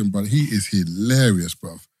compilation, but he is hilarious,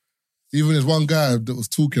 bruv. Even there's one guy that was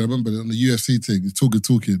talking. I remember on the UFC thing. He's talking.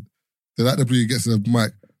 Then that the gets to the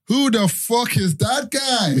mic. Who the fuck is that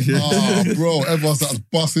guy? Oh, bro, everyone starts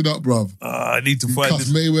busting up, bruv. I need to find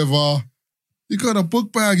this. Mayweather. You got a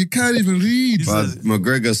book bag, you can't even read. But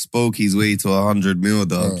McGregor spoke his way to 100 mil,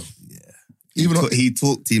 dog. Yeah. He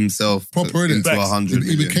talked himself proper into 100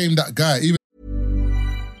 million. He became that guy.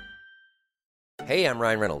 Hey, I'm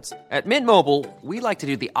Ryan Reynolds. At Mint Mobile, we like to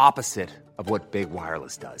do the opposite of what Big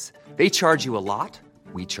Wireless does. They charge you a lot,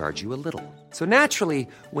 we charge you a little. So naturally,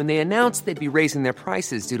 when they announced they'd be raising their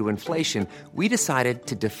prices due to inflation, we decided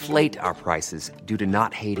to deflate our prices due to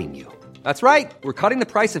not hating you. That's right. We're cutting the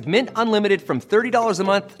price of Mint Unlimited from $30 a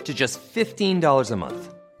month to just $15 a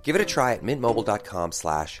month. Give it a try at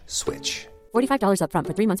mintmobile.com/switch. $45 up front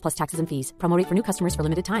for 3 months plus taxes and fees. Promo rate for new customers for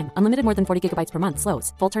limited time. Unlimited more than 40 gigabytes per month.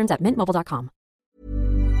 Slows full terms at mintmobile.com.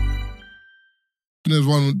 There's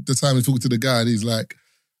the time he's talking to the guy and he's like,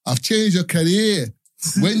 I've changed your career.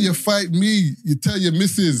 When you fight me, you tell your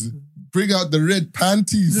missus, bring out the red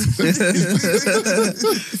panties.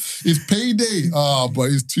 It's payday. But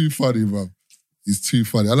he's too funny, bro. He's too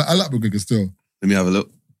funny. I like McGregor still. Let me have a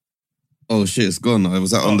look. Oh shit, it's gone.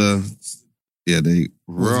 Was that on the... Yeah,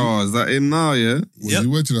 is that him now, yeah? Was he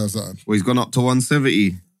working on something? Well, he's gone up to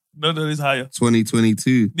 170. No, it's higher.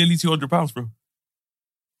 2022. Nearly £200, bro.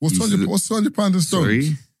 What's £200 a stone?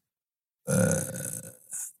 Sorry?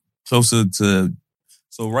 Closer to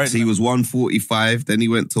So right So he was 145, then he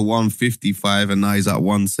went to 155, and now he's at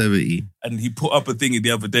 170. And he put up a thing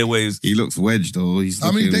the other day where He looks wedged though. He's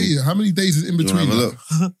How many days is in You between? wanna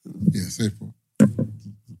have a look? Yeah, safe. Bro.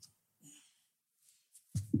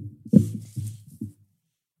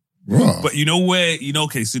 Right. But you know where,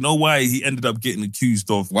 okay, so you know why he ended up getting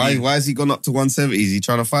accused of... Why has he gone up to 170? Is he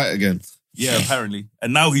trying to fight again? Yeah, apparently.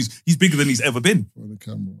 And now he's bigger than he's ever been. For the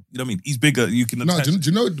camera. You know what I mean? He's bigger. You can No, attach... do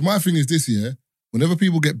you know, my thing is this, yeah? Whenever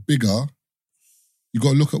people get bigger, you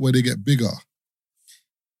got to look at where they get bigger.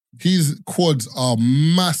 His quads are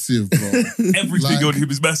massive, bro. Everything on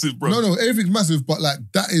him is massive, bro. No, everything's massive, but like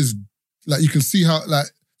that is, like you can see how, like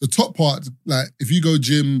the top part, like if you go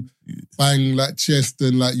gym, bang like chest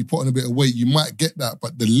and like you put on a bit of weight, you might get that,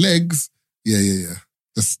 but the legs, yeah.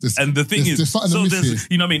 And the thing is, there's something so amiss there's, here.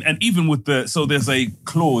 you know what I mean? And even with there's a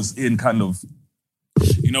clause in kind of,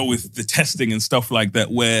 with the testing and stuff like that,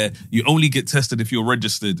 where you only get tested if you're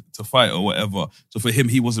registered to fight or whatever. So for him,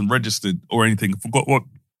 he wasn't registered or anything. I forgot what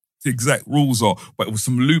the exact rules are, but it was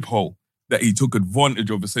some loophole that he took advantage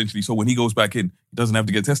of essentially. So when he goes back in, he doesn't have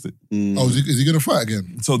to get tested. Oh, is he going to fight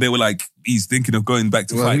again? So they were like, he's thinking of going back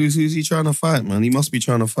to fight. Who's he trying to fight, man? He must be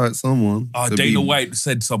trying to fight someone. Dana White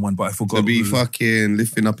said someone, but I forgot. To be fucking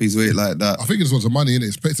lifting up his weight like that. I think it's wants the money,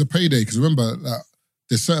 innit? It's a payday, because remember, like,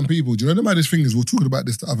 there's certain people, do you know the maddest thing is, we were talking about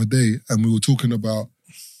this the other day, and we were talking about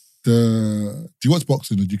do you watch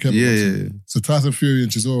boxing or do you care about boxing? Yeah. So Tyson Fury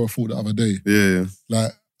and Chisora fought the other day. Yeah.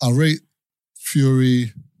 Like, I rate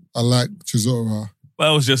Fury, I like Chisora. That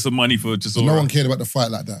was just some money for Chisora. So no one cared about the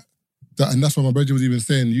fight like that. And that's what my brother was even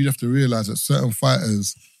saying. You have to realise that certain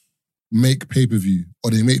fighters make pay-per-view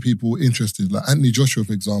or they make people interested. Like Anthony Joshua,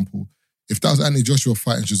 for example. If that was Anthony Joshua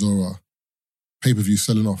fighting Chisora, pay-per-view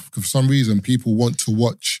selling off. Because for some reason, people want to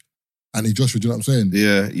watch Anthony Joshua. Do you know what I'm saying?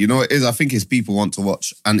 Yeah. You know what it is? I think it's people want to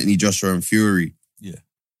watch Anthony Joshua and Fury. Yeah.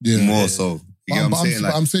 More so. You get what I'm saying?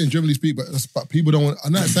 But I'm saying generally speak, but people don't want,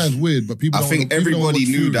 and that sounds weird, but people I don't think want, everybody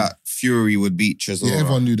people don't knew want that Fury would beat Chisora. Yeah,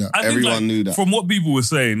 everyone knew that. I think, Everyone knew that. From what people were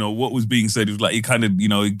saying or what was being said, it was like he kind of,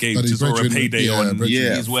 gave But his Chisora a brethren- payday on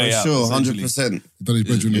his way for out. sure, essentially. 100%. Done his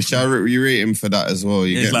brethren. You shall rate him for that as well.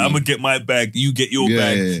 You It's get like, me? I'm going to get my bag, you get your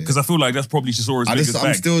bag. Because I feel like that's probably Chisora's biggest I'm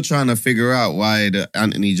bag. still trying to figure out why the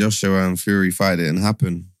Anthony Joshua and Fury fight didn't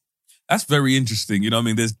happen. That's very interesting. You know what I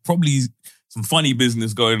mean? There's probably some funny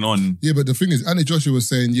business going on. Yeah, but the thing is, Anthony Joshua was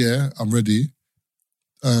saying, yeah, I'm ready.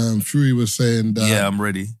 Fury was saying that Yeah, I'm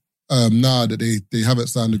ready. now that they haven't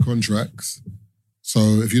signed the contracts. So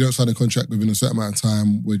if you don't sign a contract within a certain amount of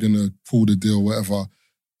time, we're going to pull the deal, whatever.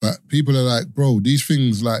 But people are like, bro, these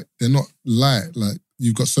things, like, they're not light. Like,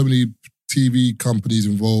 you've got so many TV companies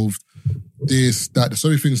involved, this, that. There's so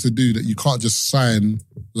many things to do that you can't just sign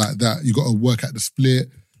like that. You got to work at the split.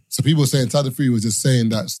 So people are saying Tyson Fury was just saying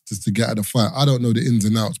that just to get out of the fight. I don't know the ins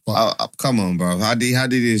and outs, but... Come on, bro. How did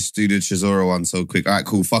he just do the Chisora one so quick? All right,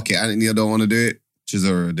 cool. Fuck it. Anthony, I don't want to do it.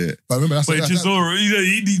 Chisora did it. But remember, that's... But Chisora,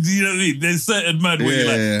 he needs, you know what I mean? There's certain man where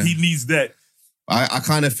you're like, he needs that. I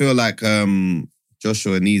kind of feel like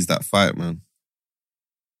Joshua needs that fight, man.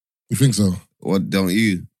 You think so? What, don't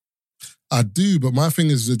you? I do, but my thing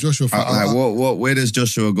is the Joshua fight... Where does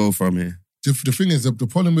Joshua go from here? The thing is, the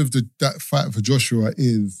problem with that fight for Joshua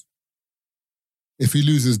is if he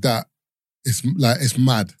loses that, it's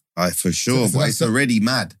mad. For sure, but it's already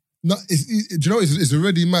mad. No, do you know it's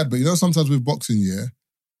already mad? But you know, sometimes with boxing, yeah,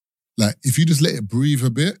 like if you just let it breathe a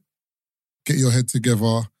bit, get your head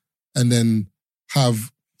together, and then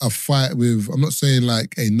have a fight with, I'm not saying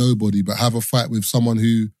like a nobody, but have a fight with someone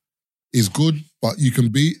who is good, but you can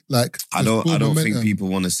beat. Like I don't think people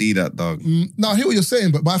want to see that, dog. No, I hear what you're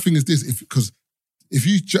saying, but my thing is this: because if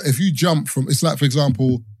you jump from, it's like, for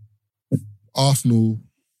example, Arsenal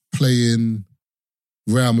playing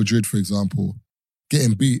Real Madrid, for example,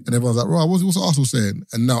 getting beat, and everyone's like, "Right, what's Arsenal saying?"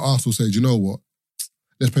 And now Arsenal says, "You know what?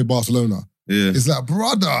 Let's play Barcelona." Yeah, it's like,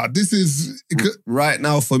 brother, this is right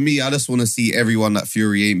now for me. I just want to see everyone that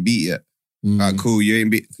Fury ain't beat yet. Like, cool, you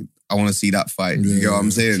ain't beat. I want to see that fight. Yeah, you know what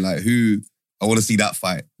I'm saying? Like, I want to see that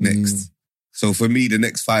fight next. So for me, the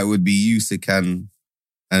next fight would be Usyk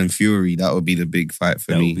and Fury. That would be the big fight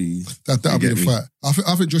for me. That'll be the fight.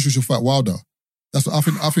 I think Joshua should fight Wilder. That's what I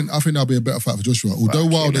think that'll be a better fight for Joshua. Although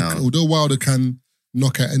Wilder can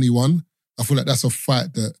knock out anyone, I feel like that's a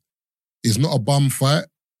fight that is not a bum fight.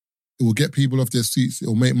 It will get people off their seats. It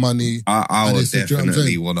will make money. I would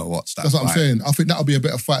definitely want to watch that. That's what I'm saying. I think that'll be a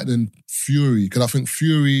better fight than Fury, because I think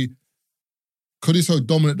Fury, because he's so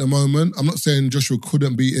dominant at the moment, I'm not saying Joshua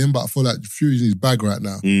couldn't beat him, but I feel like Fury's in his bag right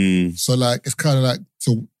now. So like, it's kind of like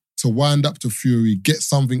to to wind up to Fury, get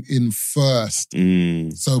something in first.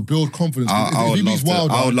 So build confidence. I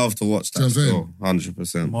would love to watch that still,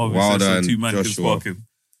 100%. Wilder and two man can spark him.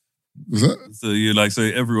 Was that? So you're like, so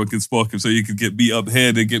everyone can spark him, so you can get beat up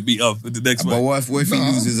here, then get beat up in the next one. But what if he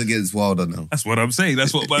loses against Wilder now? That's what I'm saying.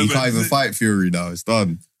 That's what he can't even fight Fury now. It's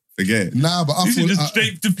done. Forget. Nah, but I you feel should just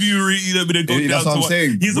straight to Fury. You know, then go down that's what I'm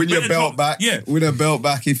saying. Win your belt back. Yeah. Win a belt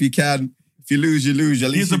back if you can. If you lose, you lose. At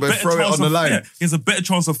least you better throw it on the line. Yeah. He has a better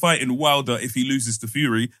chance of fighting Wilder if he loses to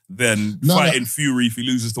Fury than fighting Fury if he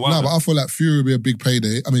loses to Wilder. No, but I feel like Fury would be a big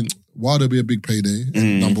payday. I mean, Wilder would be a big payday,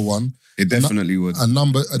 number one. It definitely would. And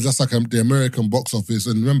that's like the American box office.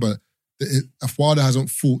 And remember, if Wilder hasn't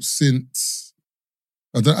fought since...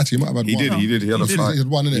 He might have had one. He did. He had a fight. He had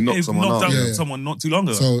one, innit? He knocked someone out. Someone not too long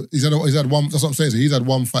ago. So he's had one, that's what I'm saying. So he's had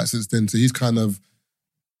one fight since then. So he's kind of...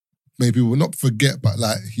 Maybe people will not forget, but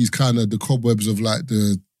like he's kind of the cobwebs of like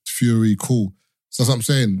the Fury cool. So that's what I'm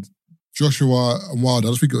saying. Joshua and Wilder,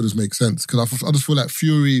 I just think it would just make sense because I just feel like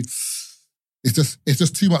Fury, it's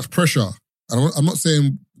just too much pressure. And I'm not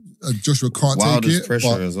saying Joshua can't Wilder's take it.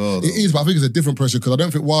 Pressure as well. Though. It is, but I think it's a different pressure because I don't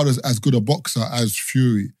think Wilder's as good a boxer as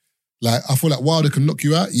Fury. Like I feel like Wilder can knock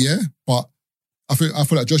you out, yeah, but I feel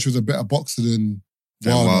like Joshua's a better boxer than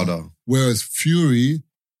Wilder. Whereas Fury,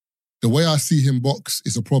 the way I see him box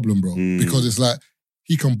is a problem, bro. Because it's like,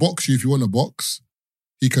 he can box you if you want to box.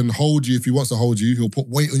 He can hold you if he wants to hold you. He'll put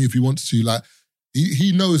weight on you if he wants to. Like,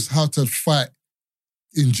 he knows how to fight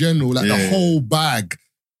in general. Like, the whole bag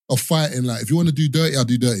of fighting. Like, if you want to do dirty, I'll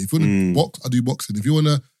do dirty. If you want to box, I'll do boxing. If you want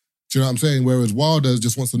to, do you know what I'm saying? Whereas Wilder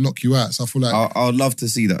just wants to knock you out. So I feel like... I would love to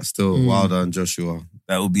see that still, Wilder and Joshua.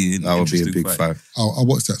 That would be a big fight. I'll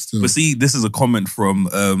watch that still. But see, this is a comment from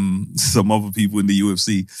some other people in the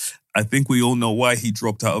UFC. I think we all know why he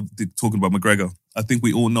dropped out of talking about McGregor. I think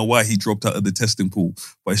we all know why he dropped out of the testing pool,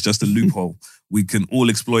 but it's just a loophole. We can all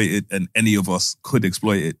exploit it, and any of us could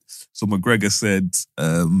exploit it. So McGregor said,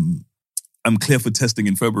 I'm clear for testing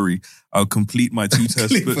in February. I'll complete my 2 tests.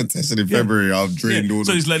 Clear for testing in February. I've dreamed all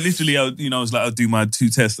So it's like literally, I'll do my 2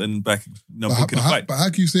 tests and back, book in a fight. But how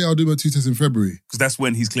can you say I'll do my 2 tests in February? Because that's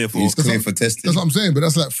when he's clear for. He's clear for testing. That's what I'm saying, but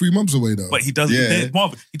that's like 3 months away though. But he doesn't.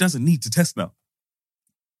 Marvin, he doesn't need to test now.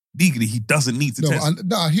 Legally, he doesn't need to test.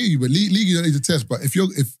 I hear you, but legally you don't need to test. But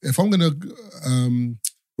if I'm gonna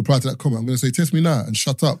reply to that comment, I'm gonna say test me now and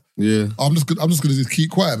shut up. Yeah, I'm just gonna just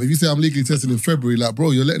keep quiet. But if you say I'm legally testing in February, like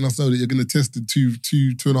bro, you're letting us know that you're gonna test in two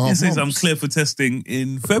and a half months. He says I'm clear for testing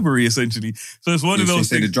in February, essentially. So it's one of those.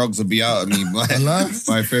 Say the drugs will be out of me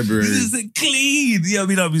by February. This is clean. Yeah, I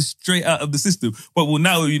mean I'll be straight out of the system. But well,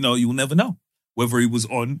 now you'll never know whether he was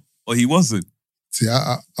on or he wasn't. See,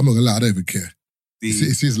 I'm not gonna lie, I don't even care.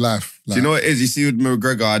 It's his life. Like, do you know what it is? You see with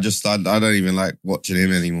McGregor, I don't even like watching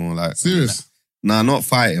him anymore. Like, serious? Nah, not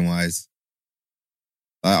fighting wise.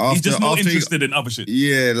 Like he's just not interested in other shit.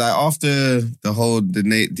 Yeah, like after the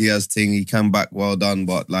Nate Diaz thing, he came back well done,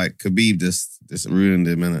 but like Khabib just ruined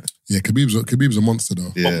him, innit? Yeah, Khabib's a monster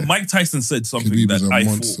though. Yeah. But Mike Tyson said something that I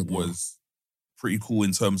thought was pretty cool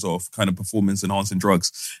in terms of kind of performance enhancing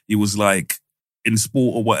drugs. He was like, in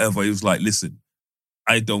sport or whatever, he was like, listen,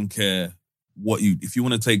 I don't care if you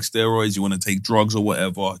want to take steroids, you want to take drugs or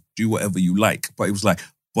whatever, do whatever you like. But it was like,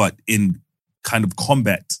 but in kind of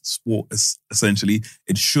combat sport, essentially,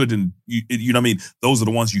 it shouldn't, you know what I mean? Those are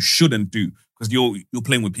the ones you shouldn't do because you're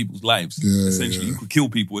playing with people's lives. Essentially, you could kill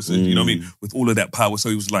people, essentially, you know what I mean? With all of that power. So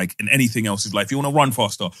it was like, and anything else is like, if you want to run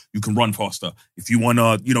faster, you can run faster. If you want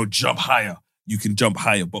to, jump higher, you can jump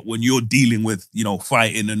higher. But when you're dealing with,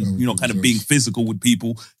 fighting and, kind of being physical with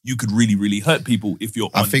people, you could really, really hurt people if you're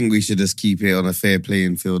I think we should just keep it on a fair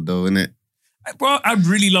playing field though, innit? Bro, I'd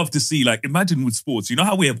really love to see, imagine with sports, you know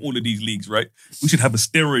how we have all of these leagues, right? We should have a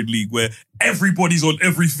steroid league where everybody's on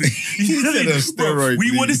everything. You know what I mean?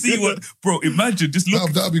 We want to see imagine, just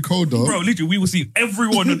look. That'd be cold though. Bro, literally, we will see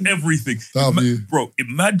everyone on everything. Bro,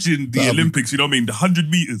 imagine the Olympics, you know what I mean? The 100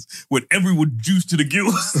 meters, when everyone juiced to the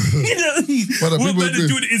gills. You know what I mean? What man is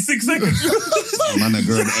doing it in 6 seconds? Man are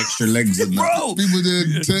going extra legs in that. Bro. People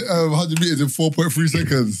did 100 meters in 4.3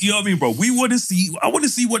 seconds. You know what I mean, bro? I want to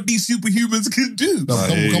see what these superhumans can do. No,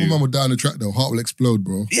 couple man will die on the track though. Heart will explode,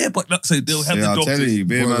 bro. Yeah, but so they'll have the doctors. I'm telling you,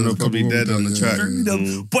 beer man will probably dead on the track.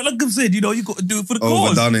 But like I've said, you got to do it for the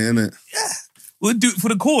cause. Overdone it, innit? Yeah. We'll do it for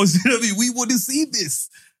the cause. You know what I mean? We want to see this.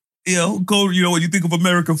 When you think of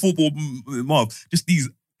American football, Marv, just these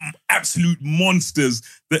absolute monsters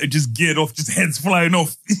that are just geared off, just heads flying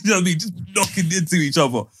off. You know what I mean? Just knocking into each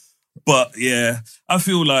other. But yeah, I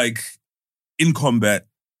feel like in combat,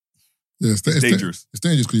 it's dangerous. It's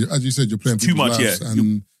dangerous because, as you said, you're playing too much, lives,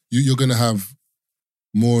 and you're going to have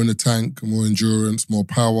more in the tank, more endurance, more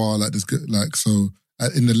power. So,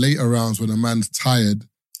 in the later rounds when a man's tired,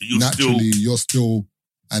 you're still,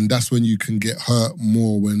 and that's when you can get hurt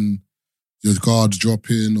more when your guard's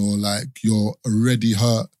dropping or like you're already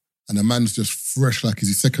hurt and a man's just fresh like it's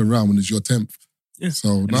his second round when it's your 10th. Yeah. So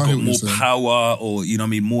and now he's got more power or, you know what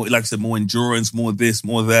I mean, more, like I said, more endurance, more this,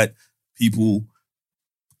 more that. People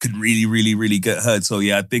could really, really, really get hurt. So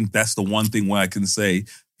yeah, I think that's the one thing where I can say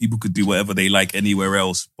people could do whatever they like anywhere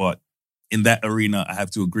else. But in that arena, I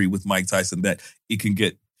have to agree with Mike Tyson that it can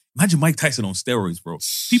get... Imagine Mike Tyson on steroids, bro.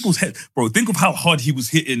 People's head... Bro, think of how hard he was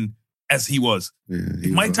hitting as he was. Yeah,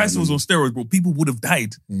 if Mike Tyson was on steroids, bro, people would have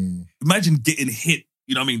died. Imagine getting hit,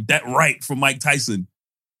 you know what I mean, that right from Mike Tyson.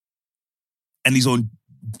 And he's on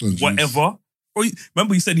whatever. Bro,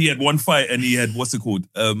 remember he said he had one fight and he had, what's it called?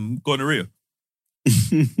 Gonorrhea.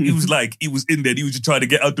 He was like, he was in there. He was just trying to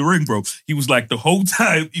get out the ring, bro. He was like, the whole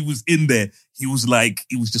time he was in there, he was like,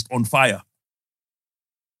 he was just on fire.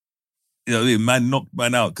 You know, man knocked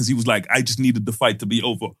man out because he was like, I just needed the fight to be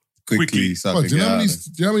over quickly. Do you know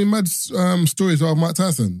how many mad stories of Mike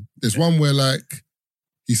Tyson? There's one where like,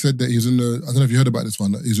 he said that he was in the, I don't know if you heard about this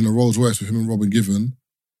one, he was in a Rolls Royce with him and Robin Given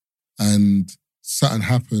and something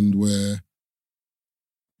happened where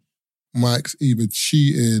Mike's either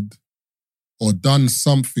cheated or done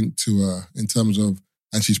something to her in terms of,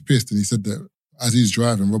 and she's pissed. And he said that as he's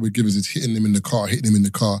driving, Robert Givens is hitting him in the car. He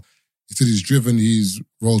said he's driven his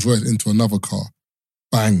Rolls Royce into another car.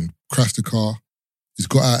 Bang, crashed the car. He's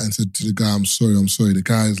got out and said to the guy, I'm sorry. The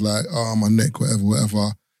guy's like, oh, my neck,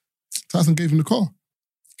 whatever. Tyson gave him the car.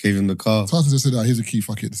 Tyson just said, here's a key,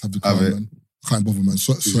 fuck it, let's have the car, man. Can't bother, man.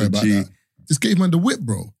 Sorry about that. Just gave man the whip,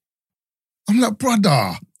 bro. I'm like,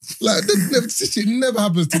 brother. Like, this shit never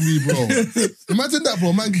happens to me, bro. Imagine that,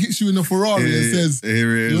 bro. Man hits you in a Ferrari and says,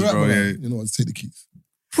 here it is, bro. Yeah. You know what, let's take the keys.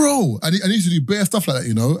 Bro, I used to do bare stuff like that,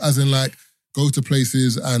 you know, as in like, go to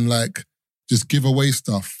places and like, just give away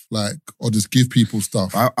stuff, like, or just give people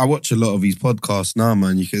stuff. I watch a lot of his podcasts now,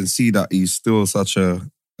 man. You can see that he's still such a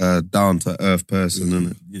down-to-earth person,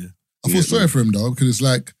 isn't it? Yeah. I feel sorry for him, though, because it's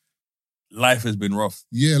like, life has been rough.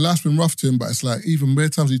 Yeah, life's been rough to him, but it's like, even many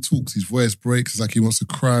times he talks, his voice breaks. It's like he wants to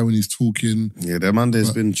cry when he's talking. Yeah, that man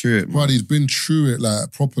has been through it, man. But he's been through it,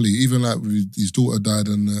 like, properly. Even, like, his daughter died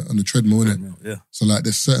on the treadmill, innit? Yeah. So, like,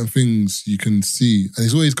 there's certain things you can see. And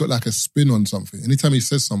he's always got, like, a spin on something. Anytime he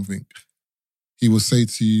says something, he will say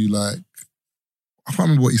to you, like, I can't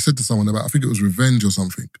remember what he said to someone about, I think it was revenge or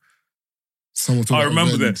something. I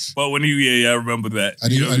remember that. But when I remember that.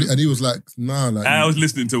 And he was like, nah. Like, I was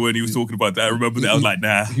listening to when he was talking about that. I remember that. I was like,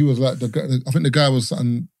 nah. He was like, I think the guy was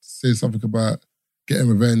saying something about getting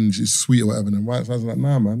revenge is sweet or whatever. And White was like,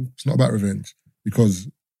 nah, man, it's not about revenge. Because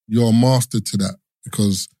you're a master to that.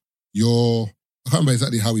 Because I can't remember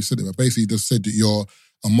exactly how he said it, but basically he just said that you're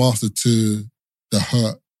a master to the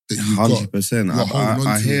hurt that you've 100%.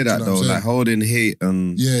 I hear that though, like holding hate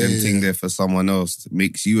and everything there for someone else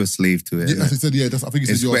makes you a slave to it. Yeah, as I said, I think he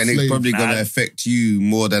said you're a slave. It's probably going to affect you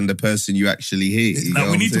more than the person you actually hate.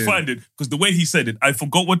 Now we need to find it, because the way he said it, I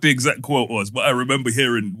forgot what the exact quote was, but I remember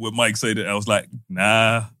hearing when Mike said it, I was like,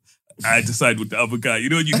 nah. I decide with the other guy. You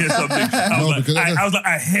know when you hear something, I was like,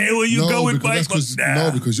 I hear where you're going, Mike, but nah.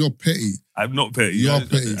 No, because you're petty. I'm not petty. You're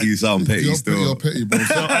petty. You sound petty still. You're petty, bro.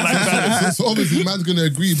 So obviously, man's going to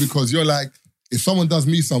agree because you're like, if someone does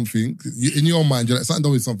me something, in your mind, you're like, something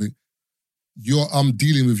done with something, I'm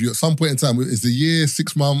dealing with you at some point in time. It's a year,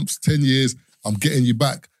 6 months, 10 years, I'm getting you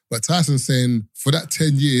back. But Tyson's saying, for that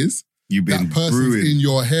 10 years, you've been that person's brewing in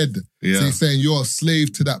your head. Yeah. So he's saying you're a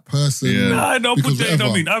slave to that person. Yeah. Nah, no, put that, you know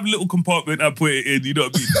what I mean? I have a little compartment, I put it in, you know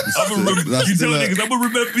what I mean? I'm going to you tell niggas, I'm going to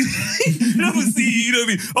remember, you know see, you know what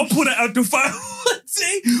I mean? I'll put it out the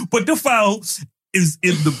file, but the file is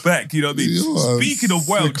in the back, you know what I mean? Speaking of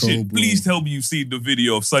wild shit, bro. Please tell me you've seen the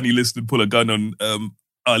video of Sonny Liston pull a gun on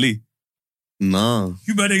Ali. No.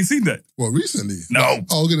 You might ain't seen that. What, recently? No. I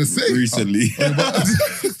was going to say. Recently.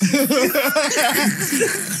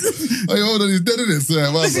 Hold on, he's dead in it, sir.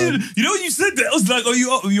 You know when you said that, I was like, oh,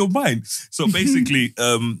 you out of your mind. So basically,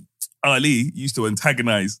 Ali used to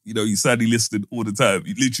antagonize, you know, Sonny Liston all the time.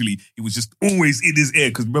 He was just always in his ear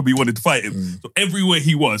because remember he wanted to fight him. So everywhere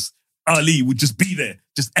he was, Ali would just be there,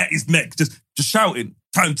 just at his neck, just shouting.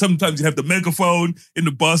 Sometimes you have the megaphone in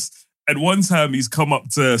the bus. And one time he's come up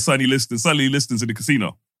to Sonny Liston. Sonny Liston's in the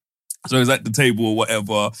casino. So he's at the table or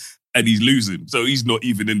whatever, and he's losing. So he's not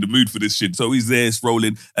even in the mood for this shit. So he's there, it's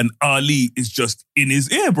rolling, and Ali is just in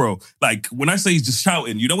his ear, bro. Like, when I say he's just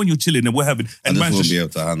shouting, you know when you're chilling and we're having... And I just won't be able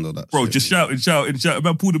to handle that. Bro, just shouting.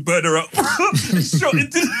 Man, pull the burner up. Shot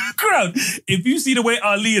into the crowd. If you see the way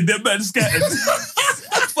Ali and them man scattered...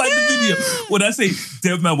 find the video. When I say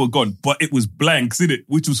them man were gone, but it was blanks, innit?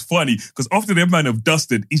 Which was funny, because after them man have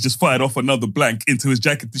dusted, he's just fired off another blank into his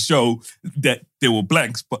jacket to show that there were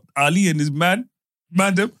blanks. But Ali and his man,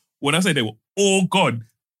 when I say they were all gone.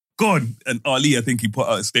 And Ali, I think he put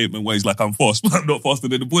out a statement where he's like, I'm fast, but I'm not faster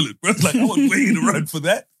than a bullet. Bro, like, I wasn't waiting around for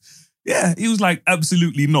that. Yeah, he was like,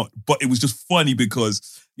 absolutely not. But it was just funny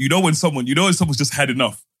because when someone's just had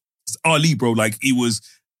enough. It's Ali, bro, like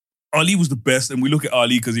Ali was the best, and we look at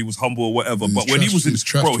Ali because he was humble or whatever. But when his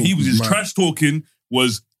trash talking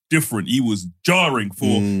was different. He was jarring for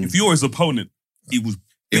if you're his opponent, he was.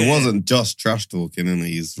 It wasn't just trash talking, and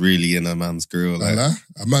he's really in a man's grill. Like.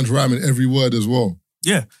 A man's rhyming every word as well.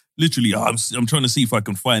 Yeah, literally. I'm trying to see if I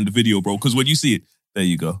can find the video, bro. Because when you see it, there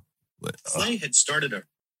you go. But, Clay had started a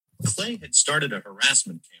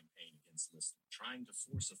harassment campaign against Liston, trying to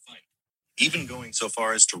force a fight, even going so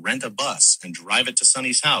far as to rent a bus and drive it to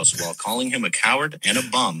Sonny's house while calling him a coward and a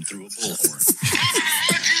bum through a bullhorn.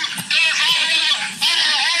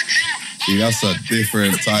 See, that's a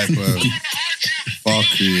different type of fuck,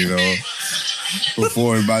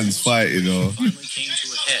 before a man's fight, Finally came to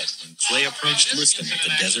a head when Clay approached Liston at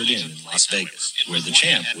the Desert Inn in Las Vegas, where the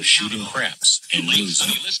champ was shooting craps and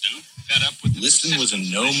losing. Liston was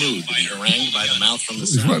in no mood to be harangued by the mouth from the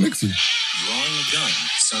sun. Right next to him. Drawing a gun,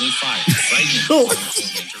 Sonny fired, frightening Oh,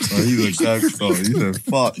 he's a gangster. He said,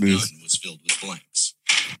 fuck the this. gun was filled with blanks.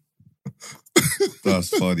 That's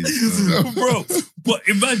funny. bro, but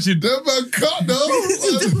imagine. That man cut, though.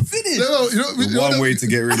 One way to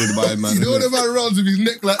get rid of the bad man. You know that man runs with his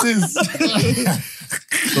neck like this?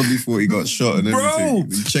 Probably thought he got shot and everything.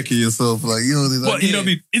 Bro. You checking yourself like, But you know what I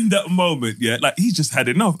mean? In that moment, yeah, like he just had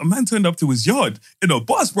enough. A man turned up to his yard in a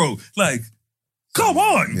bus, bro. Like, come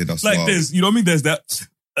on. Yeah, that's like wild. there's, you know what I mean? There's that,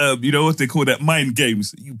 what they call that, mind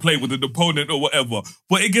games. You play with an opponent or whatever.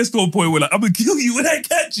 But it gets to a point where like, I'm going to kill you when I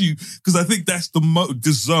catch you. Because I think that's the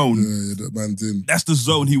zone. Yeah, that man's in. That's the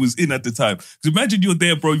zone he was in at the time. Because imagine you're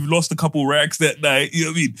there, bro, you lost a couple racks that night, you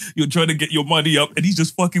know what I mean? You're trying to get your money up and he's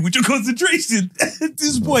just fucking with your concentration at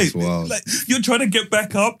this point. Wild. Like, you're trying to get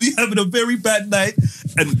back up, you're having a very bad night.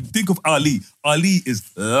 And think of Ali. Ali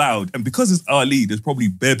is loud. And because it's Ali, there's probably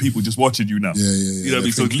bare people just watching you now. Yeah. You know what I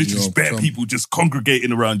mean? So literally bare people just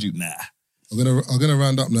congregating around you. Nah. I'm gonna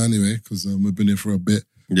round up now anyway, because we've been here for a bit.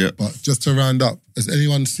 Yeah. But just to round up, has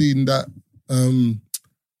anyone seen that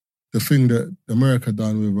the thing that America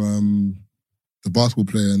done with the basketball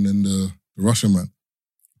player and then the Russian man?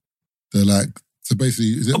 They're like, so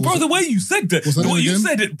basically, bro, the way you said that, what's that the way you again?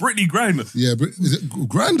 said it, Brittany Griner. Yeah, but is it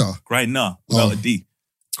Grindr? Griner, without a D.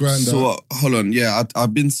 Grindr. So, hold on. Yeah,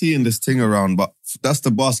 I've been seeing this thing around, but that's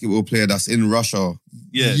the basketball player that's in Russia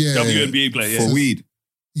Yeah, WNBA player. for Yeah. weed.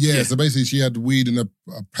 Yeah, so basically she had weed in a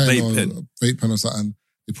pen Vape vape pen or something.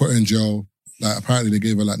 They put her in jail. Like apparently they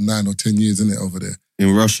gave her like 9 or 10 years in it over there.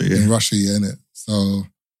 In Russia, yeah. In Russia, yeah, innit?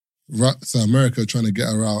 So America trying to get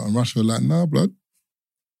her out and Russia were like, nah, blood.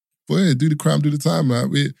 Boy, do the crime, do the time, man.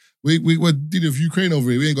 We're dealing with Ukraine over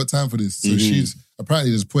here. We ain't got time for this. So she's,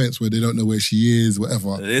 apparently there's points where they don't know where she is,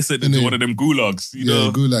 whatever. They said into one of them gulags, you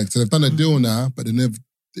know? gulag. So they've done a deal now, but then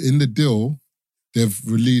in the deal, they've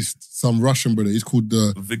released some Russian brother. He's called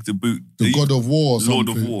the Victor Boot. the God of War or Lord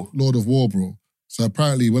something. of War. Lord of War, bro. So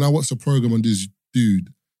apparently when I watched the program on this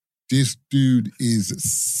dude is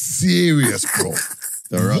serious, bro.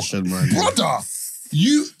 The Russian man. Brother!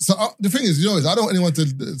 The thing is, I don't want anyone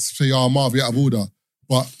to say, Marv, you're out of order.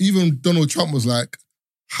 But even Donald Trump was like,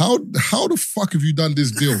 how the fuck have you done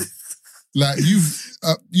this deal? Like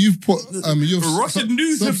you've put Russian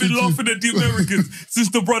news have been laughing at the Americans since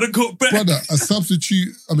the brother got back. Brother,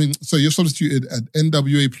 you've substituted an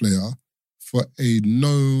NWA player for a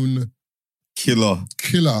known Killer.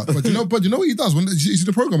 But you know what he does? When you see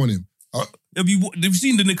the program on him? Have you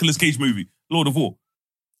seen the Nicolas Cage movie, Lord of War?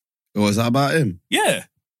 Oh, is that about him? Yeah.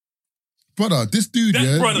 Brother, this dude,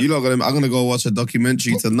 Brother. You lot I'm going to go watch a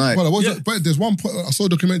documentary tonight. Brother, but there's one point, I saw a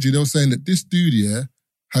documentary, they were saying that this dude,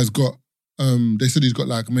 has got, they said he's got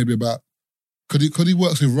like maybe about, because he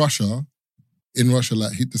works with Russia, in Russia,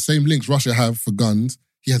 like the same links Russia have for guns,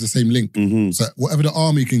 he has the same link. Mm-hmm. So whatever the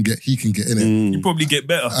army can get, he can get in it. You probably get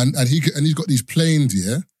better. And he's got these planes,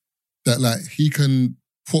 that like he can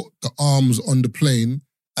put the arms on the plane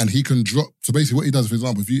and he can drop. So basically what he does, for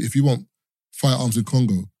example, if you want firearms in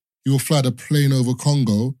Congo, he will fly the plane over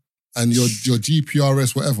Congo and your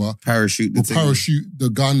GPRS, whatever, parachute the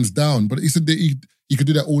guns down. But he said that he could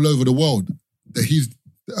do that all over the world. That he's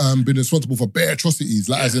been responsible for bare atrocities,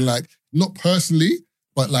 like as in like not personally,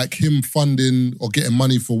 but like him funding or getting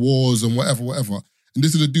money for wars and whatever. And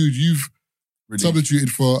this is a dude you've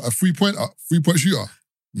substituted for a 3-point shooter.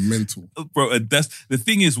 Mental. Bro, that's the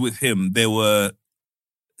thing is with him, there were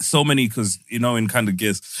so many, because, you know, in kind of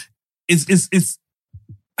gears, it's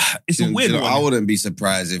a weird one. I wouldn't be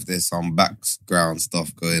surprised if there's some background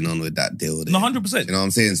stuff going on with that deal. No, 100%. You know what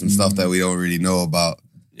I'm saying? Some stuff that we don't really know about.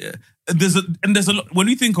 Yeah. And there's a lot, when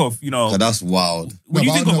you think of, you know... That's wild. When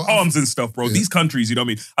you think of arms and stuff, bro, these countries, you know what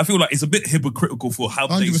I mean? I feel like it's a bit hypocritical for how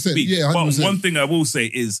they speak. Yeah, 100%. But one thing I will say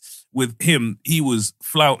is, with him, he was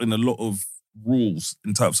flouting a lot of rules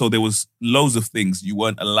in type. So there was loads of things you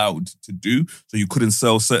weren't allowed to do. So you couldn't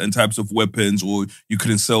sell certain types of weapons, or you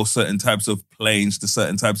couldn't sell certain types of planes to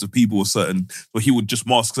certain types of people, or certain... So he would just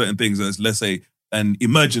mask certain things as, let's say, an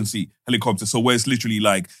emergency helicopter. So where it's literally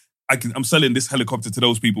like, I'm selling this helicopter to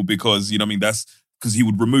those people because, you know what I mean, that's because he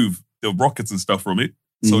would remove the rockets and stuff from it.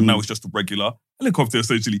 So now it's just a regular helicopter,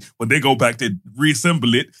 essentially. When they go back, they'd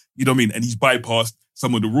reassemble it, you know what I mean? And he's bypassed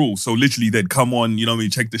some of the rules. So literally they'd come on, you know what I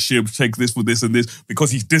mean, check the ship, check this for this and this, because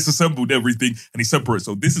he's disassembled everything and he's separate.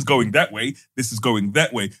 So this is going that way, this is going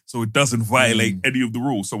that way. So it doesn't violate any of the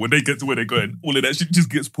rules. So when they get to where they're going, all of that shit just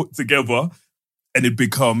gets put together and it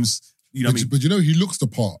becomes, you know what I mean? But you know, he looks the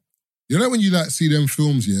part. You know when you like see them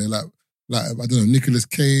films, yeah, like I don't know, Nicolas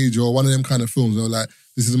Cage or one of them kind of films, or like,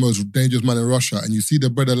 this is the most dangerous man in Russia, and you see the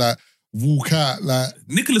brother like walk out like...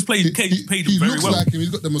 Nicolas played him very well. He looks like him, he's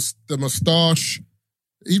got the moustache.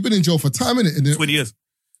 He's been in jail for time, innit? 20 years.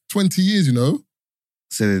 20 years, you know?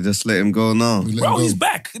 So they just let him go now. Bro, he's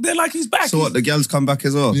back. They're like, he's back. So what, the girl's come back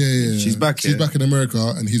as well? Yeah. She's back, She's back in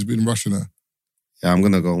America and he's been in Russia now. Yeah, I'm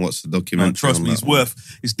going to go and watch the documentary. Trust me,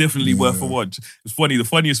 it's definitely worth a watch. It's funny, the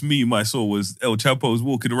funniest meme I saw was El Chapo was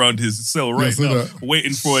walking around his cell right now,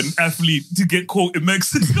 waiting for an athlete to get caught in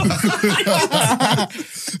Mexico. He's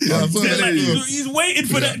waiting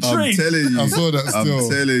for that trade. I'm telling you. I saw that still. I'm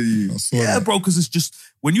telling you. Yeah, bro, because it's just,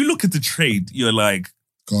 when you look at the trade, you're like...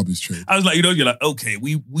 Garbage trade. I was like, you know, you're like, okay,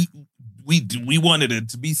 we wanted it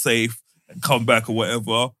to be safe and come back or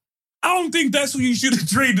whatever. I don't think that's what you should have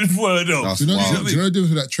traded for, though. Do you know the difference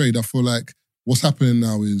with that trade? I feel like what's happening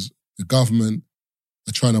now is the government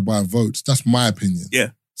are trying to buy votes. That's my opinion. Yeah.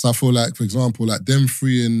 So I feel like, for example, like them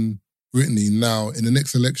freeing Brittany now, in the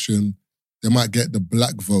next election, they might get the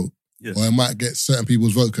black vote. Yeah. Or they might get certain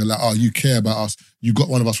people's vote because like, oh, you care about us. You got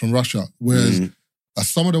one of us from Russia. Whereas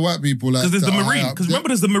some of the white people... like, because there's the Marine. Because remember,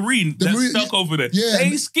 there's the Marine that's stuck over there. Yeah.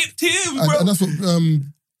 They skipped him, bro. And that's what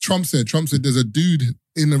Trump said. Trump said there's a dude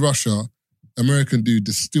in Russia, American dude,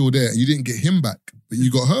 that's still there. And you didn't get him back, but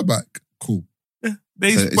you got her back. Cool. Yeah.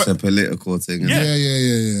 It's a political thing. Yeah.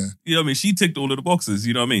 You know what I mean? She ticked all of the boxes.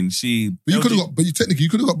 You know what I mean? But you could have got. But you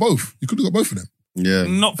could have got both. You could have got both of them. Yeah,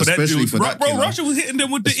 not for especially that dude. Bro, Russia was hitting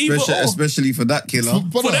them with the evil. Especially for that killer.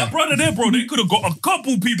 For that brother there, bro, they could have got a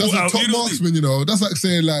couple people that's out. That's a top marksman, you know. That's like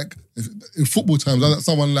saying, like, in football times, that's like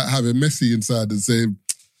someone like having Messi inside and saying,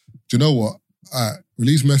 do you know what? All right,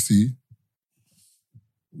 release Messi.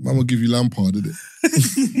 I'm gonna give you Lampard, isn't it?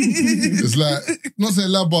 It's like, I'm not saying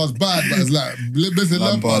Lampard's bad, but it's like,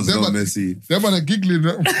 Lampard's not Messi. They're about to giggling.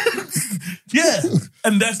 Yeah.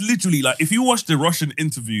 And that's literally like, if you watch the Russian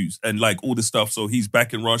interviews and like all the stuff, so he's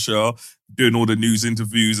back in Russia doing all the news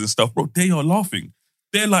interviews and stuff, bro, they are laughing.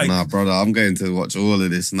 They're like... Nah, brother, I'm going to watch all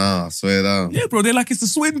of this now, I swear down. Yeah, bro, they're like, it's a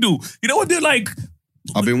swindle. You know what they're like?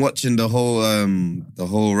 I've been watching the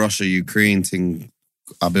whole Russia-Ukraine thing.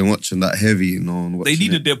 I've been watching that heavy, you know. They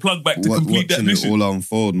needed their plug back to complete that mission. It all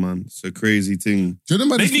unfold, man. It's a crazy thing.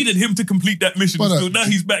 They needed him to complete that mission. So now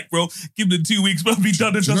he's back, bro. Give them 2 weeks, but be done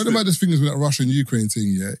and dusted. You know the maddest thing is with that Russia and Ukraine thing,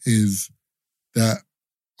 yeah, is that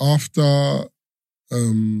after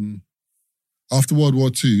World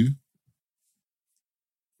War II,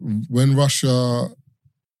 when Russia,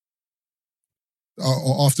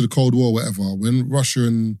 or after the Cold War, whatever, when Russia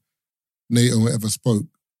and NATO, whatever, spoke,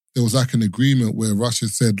 there was like an agreement where Russia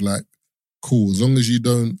said like, cool, as long as you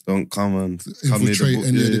don't come and infiltrate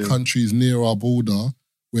any of the countries near our border,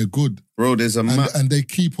 we're good. Bro, there's a map. And they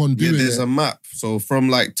keep on doing it. Yeah, there's a map. So from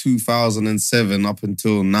like 2007 up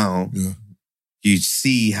until now, you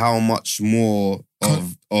see how much more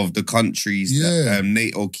of the countries that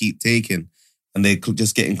NATO keep taking. And they're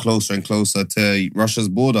just getting closer and closer to Russia's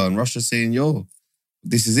border. And Russia's saying, yo,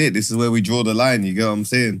 this is it. This is where we draw the line. You get what I'm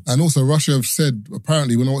saying? And also Russia have said,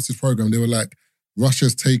 apparently when I watched this program, they were like,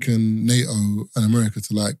 Russia's taken NATO and America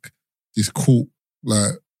to like this court, like,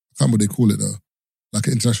 I can't remember what they call it though, like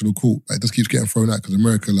an international court. Like, it just keeps getting thrown out because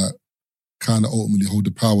America like kind of ultimately hold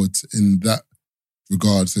the power in that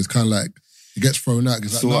regard. So it's kind of like, it gets thrown out.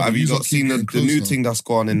 So like, have you got seen the new thing that's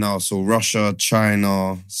going in now? So Russia,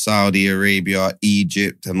 China, Saudi Arabia,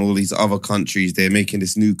 Egypt, and all these other countries, they're making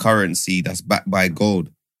this new currency that's backed by gold.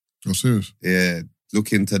 Oh, serious? Yeah.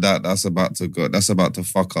 look into that. That's about to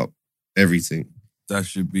fuck up everything. That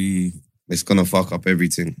should be... It's gonna fuck up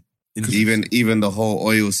everything. Even the whole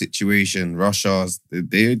oil situation, Russia's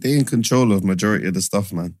they in control of majority of the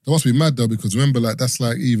stuff, man. That must be mad though, because remember, like that's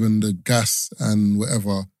like even the gas and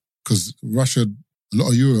whatever. Because Russia, a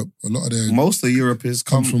lot of their most of Europe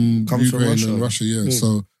comes from Ukraine and Russia. Yeah.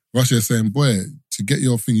 So Russia is saying, boy, to get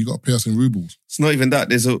your thing, you got to pay us in rubles. It's not even that.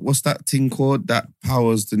 There's what's that thing called that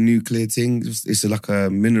powers the nuclear thing? It's like a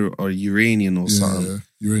mineral or uranium or something.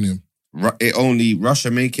 Yeah, uranium.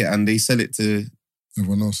 Russia make it and they sell it to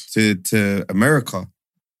everyone else, to America.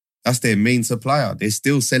 That's their main supplier. They're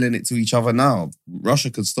still selling it to each other now. Russia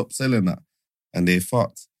could stop selling that and they're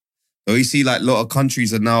fucked. So you see like a lot of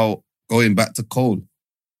countries are now going back to coal.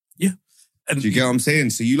 Yeah. And do you get what I'm saying?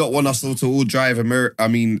 So you lot want us to all drive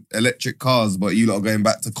electric cars, but you lot are going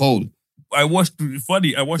back to coal. They're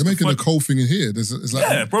making a coal thing in here. It's like,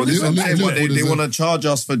 yeah, bro. They want to charge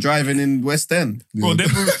us for driving in West End. Bro, you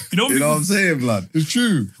know what I'm saying, blood? It's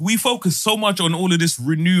true. We focus so much on all of this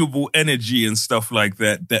renewable energy and stuff like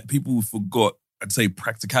that people forgot, I'd say,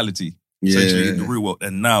 practicality. Essentially in the real world.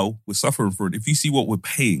 And now we're suffering for it. If you see what we're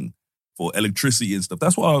paying for electricity and stuff,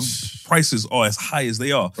 that's why our prices are as high as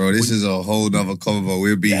they are. Bro, this is a whole nother convo.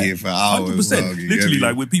 We'll be here for hours. 100%. Literally,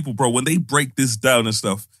 like with people, bro, when they break this down and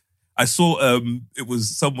stuff, I saw it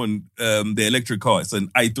was someone, the electric car, it's an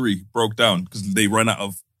i3, broke down because they ran out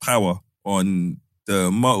of power on the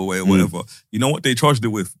motorway or whatever. You know what they charged it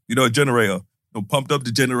with? You know, a generator. Pumped up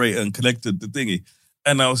the generator and connected the thingy.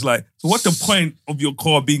 And I was like, so what's the point of your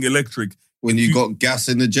car being electric? When you got gas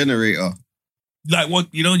in the generator. Like what,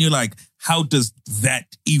 you know, and you're like, how does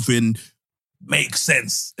that even make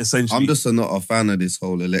sense, essentially? I'm just not a fan of this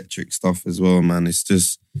whole electric stuff as well, man. It's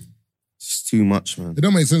just too much, man. It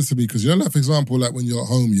don't make sense to me because, you know, like, for example, like when you're at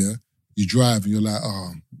home, yeah, you drive and you're like,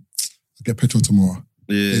 I'll get petrol tomorrow.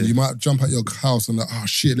 Yeah. And you might jump at your house and like,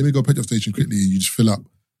 shit, let me go to petrol station quickly, and you just fill up.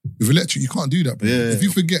 With electric, you can't do that, bro. Yeah. If you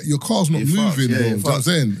forget, your car's not moving, bro. You know what I'm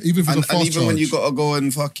saying? Even if it's a fast charge. And even when you got to go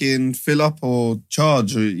and fucking fill up or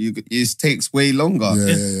charge, it takes way longer.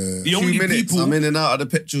 Yeah. The only 2 minutes, I'm in and out of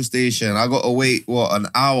the petrol station. I got to wait, an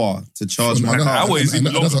hour to charge my car. And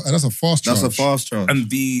that's a fast charge. That's a fast charge. And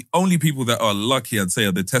the only people that are lucky, I'd say,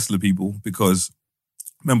 are the Tesla people, because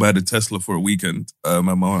remember I had a Tesla for a weekend.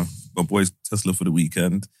 My boy's Tesla for the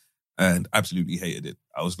weekend, and absolutely hated it.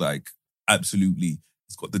 I was like, absolutely.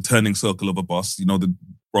 It's got the turning circle of a bus. You know, the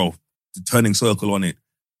turning circle on it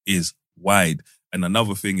is wide. And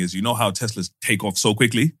another thing is, you know how Teslas take off so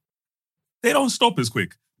quickly? They don't stop as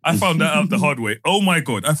quick. I found that out the hard way. Oh my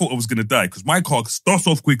God, I thought I was going to die because my car starts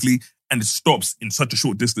off quickly and it stops in such a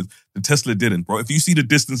short distance. The Tesla didn't, bro. If you see the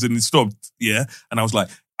distance and it stopped, yeah, and I was like,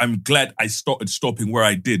 I'm glad I started stopping where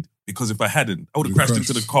I did, because if I hadn't, I would have crashed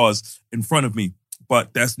into the cars in front of me.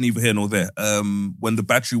 But that's neither here nor there. When the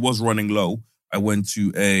battery was running low, I went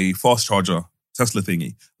to a fast charger, Tesla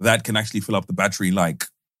thingy, that can actually fill up the battery. Like,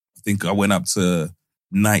 I think I went up to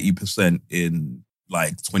 90% in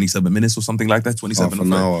like 27 minutes or something like that. 27 half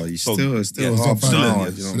an hour. Still half an hour.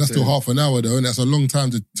 That's still half an hour though, and that's a long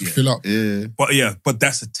time to fill up. Yeah. But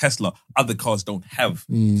that's a Tesla. Other cars don't have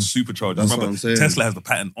superchargers. That's Remember, what I'm saying. Tesla has the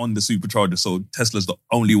patent on the supercharger, so Tesla's the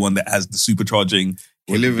only one that has the supercharging.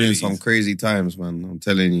 We're living in some crazy times, man. I'm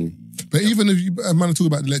telling you. But even if you man talk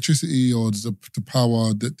about electricity or the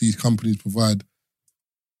power that these companies provide,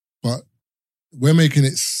 but we're making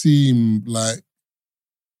it seem like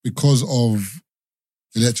because of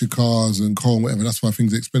electric cars and coal and whatever, that's why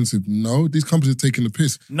things are expensive. No, these companies are taking the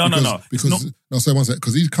piss. No.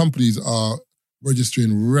 Because these companies are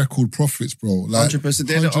registering record profits, bro. Like 100%.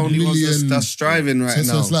 They're the only ones that's striving right now.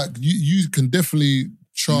 So it's like you can definitely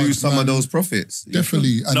lose some of those profits.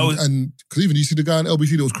 Definitely. And because even you see the guy on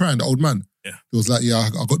LBC that was crying, the old man. Yeah. He was like, I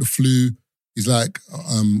got the flu. He's like,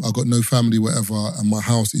 I got no family, whatever, and my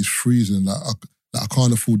house is freezing. Like I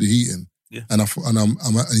can't afford the heating. Yeah. And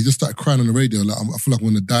he just started crying on the radio. Like, I feel like I'm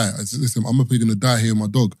going to die. I said, listen, I'm probably going to die here with my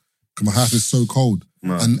dog because my house is so cold.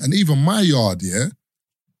 Right. And even my yard, yeah,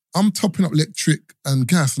 I'm topping up electric and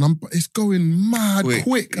gas, and it's going mad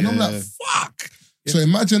quick. And I'm like, fuck. Yeah. So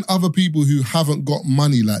imagine other people who haven't got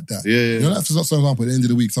money like that. Yeah. You know, like, for example, at the end of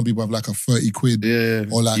the week, some people have like a 30 quid. Yeah.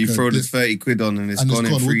 Or like you throw this 30 quid on and it's gone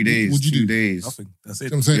in 3 days, what'd you 2 do? days. Nothing. That's it. You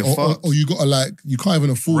know what I'm saying? Or you got to like, you can't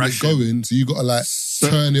even afford it going, so you got to like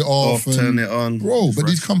turn it off. Turn it on. Bro, but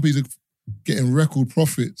these companies are getting record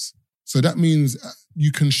profits. So that means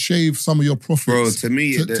you can shave some of your profits. Bro, to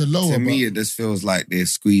me, it just feels like they're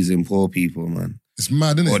squeezing poor people, man. It's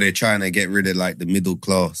mad, isn't it? Or they're trying to get rid of like the middle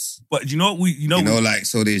class. But you know what like,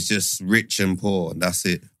 so there's just rich and poor and that's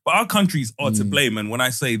it. But our countries are to blame, and when I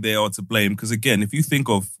say they are to blame, because again, if you think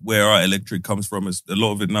of where our electric comes from, a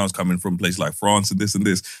lot of it now is coming from places like France and this and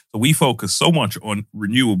this. So we focus so much on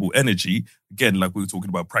renewable energy. Again, like we were talking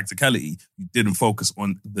about practicality, you didn't focus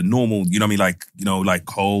on the normal, you know what I mean, like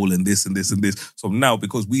coal and this and this and this. So now,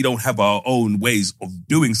 because we don't have our own ways of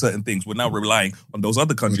doing certain things, we're now relying on those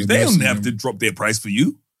other countries. They don't have to drop their price for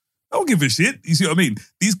you. I don't give a shit. You see what I mean?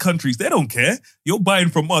 These countries, they don't care. You're buying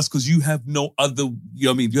from us because you have no other, you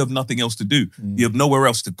know what I mean? You have nothing else to do. You have nowhere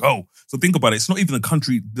else to go. So think about it. It's not even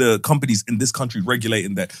the companies in this country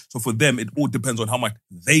regulating that. So for them, it all depends on how much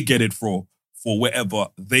they get it for wherever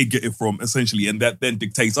they get it from, essentially. And that then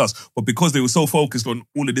dictates us. But because they were so focused on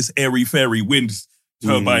all of this airy-fairy wind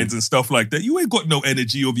turbines and stuff like that, you ain't got no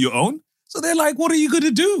energy of your own. So they're like, what are you going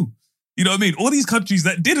to do? You know what I mean? All these countries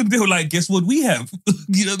that didn't, they were like, guess what we have?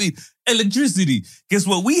 You know what I mean? Electricity. Guess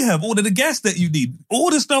what we have? All of the gas that you need.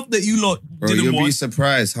 All the stuff that you lot didn't want. You'll be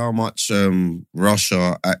surprised how much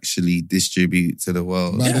Russia actually distribute to the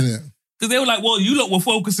world. Yeah. Because they were like, well, you lot were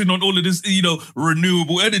focusing on all of this,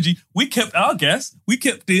 renewable energy. We kept our gas. We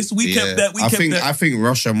kept this. We kept that. I think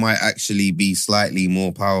Russia might actually be slightly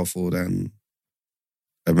more powerful than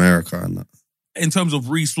America and that. In terms of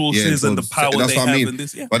resources and the power they have in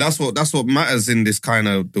this. Yeah. But that's what matters in this kind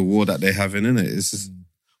of the war that they're having, isn't it? It's just,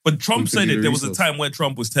 but Trump said it. There was a time where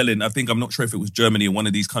Trump was telling, I'm not sure if it was Germany or one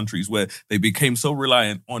of these countries, where they became so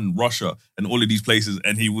reliant on Russia and all of these places.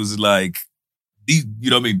 And he was like, you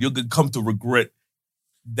know what I mean? You're going to come to regret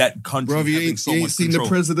that country having so much control. You ain't seen the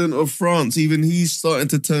president of France. Even he's starting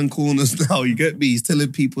to turn corners now. You get me? He's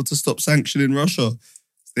telling people to stop sanctioning Russia.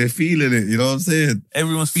 They're feeling it, you know what I'm saying?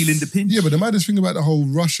 Everyone's feeling the pinch. Yeah, but the maddest thing about the whole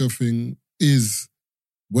Russia thing is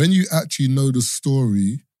when you actually know the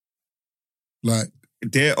story, like...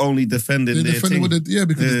 They're only defending their thing.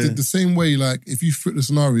 Because it's the same way, like, if you flip the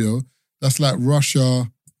scenario, that's like Russia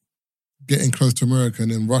getting close to America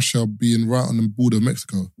and then Russia being right on the border of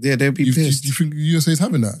Mexico. Yeah, they'll be pissed. Do you think USA is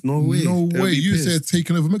having that? No way. No way. USA is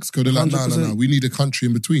taking over Mexico. They're like, no. We need a country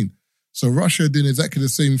in between. So Russia did exactly the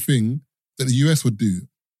same thing that the US would do.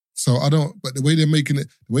 So but the way they're making it,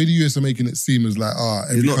 the way the US are making it seem is like,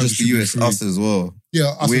 it's not just the US, us as well.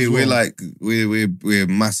 Yeah, us as well. We're like, we're a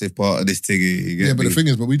massive part of this thing. Yeah, but the thing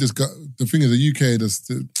is, the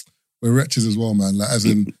UK, we're wretches as well, man. Like, as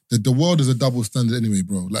in, the world is a double standard anyway,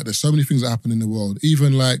 bro. Like, there's so many things that happen in the world.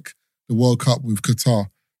 Even like the World Cup with Qatar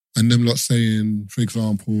and them lot saying, for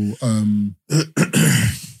example,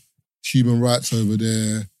 human rights over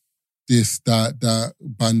there, this, that,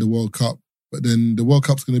 ban the World Cup. But then the World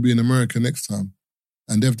Cup's going to be in America next time.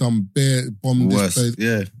 And they've done bomb this place.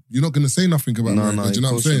 Yeah. You're not going to say nothing about America. Do you know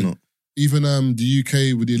what I'm saying? Not. Even the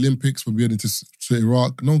UK with the Olympics, when we heading to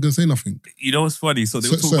Iraq, no one's going to say nothing. You know what's funny? So they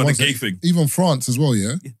were talking about the gay thing. Even France as well,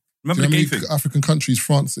 yeah? Remember the gay thing? African countries,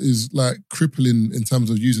 France is like crippling in terms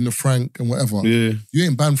of using the franc and whatever. Yeah. You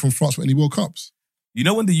ain't banned from France for any World Cups. You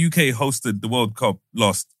know when the UK hosted the World Cup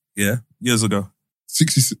years ago?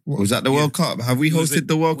 66. Was that the World Cup? Have we hosted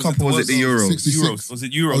the World Cup or was it the Euros? 66. Was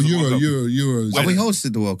it Euros? Oh, Euros. Have we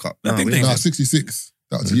hosted the World Cup? No, 66.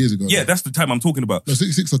 That was years ago. Yeah, that's the time I'm talking about. No,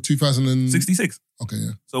 66 or 66. Okay,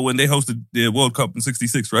 yeah. So when they hosted the World Cup in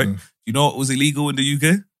 66, right? Yeah. You know what was illegal in the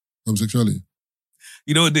UK? Homosexuality.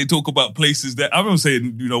 You know, they talk about places that, I'm not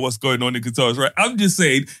saying, what's going on in Qatar, right? I'm just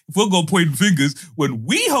saying, if we're going to point fingers, when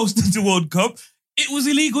we hosted the World Cup, it was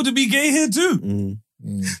illegal to be gay here too.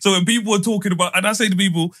 So when people are talking about, and I say to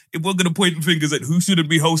people, if we're going to point fingers at who shouldn't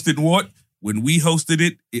be hosting what, when we hosted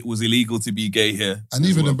it, it was illegal to be gay here. And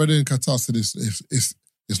even the brother in Qatar said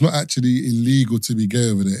it's not actually illegal to be gay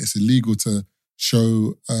over there. It's illegal to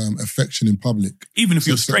show affection in public. Even if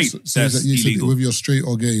you're straight, that's illegal. Whether you're straight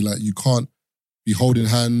or gay, like you can't be holding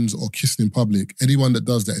hands or kissing in public. Anyone that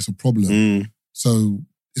does that, it's a problem. So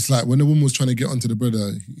it's like when the woman was trying to get onto the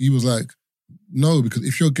brother, he was like, no, because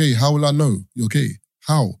if you're gay, how will I know you're gay?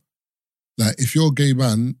 How? Like, if you're a gay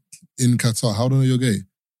man in Qatar, how do I know you're gay?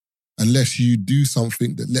 Unless you do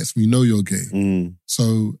something that lets me know you're gay.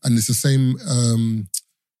 So, and it's the same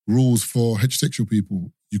rules for heterosexual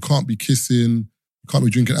people. You can't be kissing, you can't be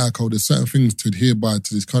drinking alcohol. There's certain things to adhere by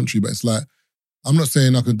to this country, but it's like, I'm not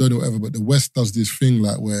saying I condone it or whatever, but the West does this thing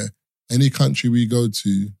like where any country we go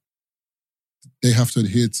to, they have to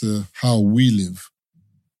adhere to how we live.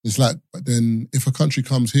 It's like, but then if a country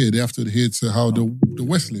comes here, they have to adhere to how the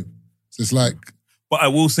West live. So it's like... But I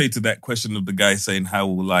will say to that question of the guy saying, how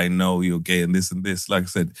will I know you're gay and this, like I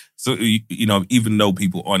said, so, even though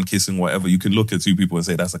people aren't kissing whatever, you can look at two people and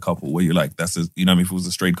say that's a couple where you're like, if it was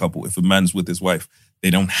a straight couple, if a man's with his wife, they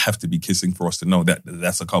don't have to be kissing for us to know that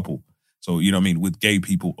that's a couple. So, you know what I mean? With gay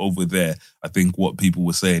people over there, I think what people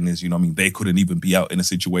were saying is, you know what I mean, they couldn't even be out in a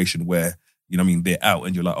situation where, you know what I mean, they're out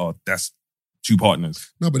and you're like, oh, that's 2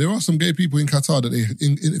 partners. No, but there are some gay people in Qatar that they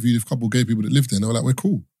interviewed a couple of gay people that lived there and they were like, we're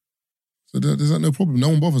cool. So there's like no problem. No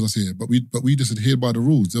one bothers us here. But we just adhere by the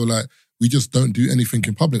rules. They were like, we just don't do anything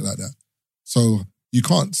in public like that. So you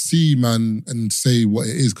can't see, man, and say what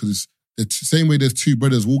it is because it's the same way there's 2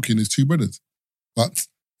 brothers walking, there's 2 brothers. But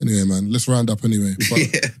anyway, man, let's round up anyway. But,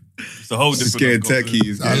 yeah. It's a whole different... Scared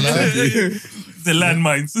techies. The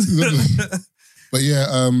landmines. But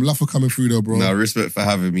yeah, love for coming through though, bro. No, respect for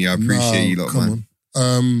having me. I appreciate you lot, man.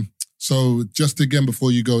 On. So just again,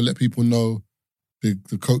 before you go, let people know the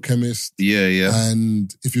Coke Chemist. Yeah.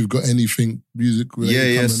 And if you've got anything music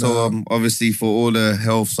related coming So obviously for all the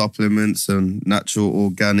health supplements and natural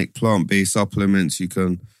organic plant-based supplements, you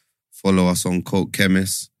can follow us on Coke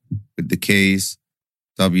Chemist with the K's.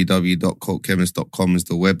 www.cokechemist.com is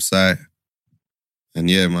the website. And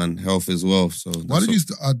yeah, man, health as well. So why did you?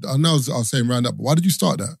 I know I was saying round up, but why did you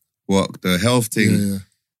start that? What, the health thing? Yeah.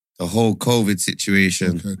 The whole COVID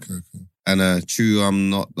situation. Okay. And true, I'm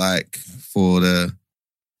not like for the.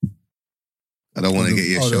 I don't want to get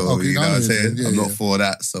your show. You know what I'm saying? I'm not for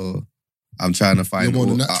that. So I'm trying to find.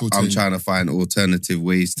 I'm trying to find alternative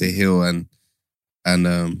ways to heal and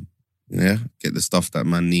get the stuff that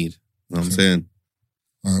man need. You know what I'm saying?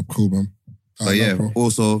 All right, cool, man. But yeah,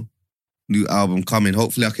 also. New album coming.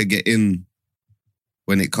 Hopefully I can get in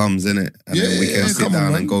when it comes, innit? And then we can sit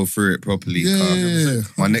down and go through it properly. Yeah.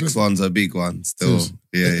 My next one's a big one still.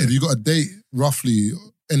 Yeah. Have you got a date, roughly,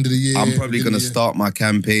 end of the year? I'm probably going to start my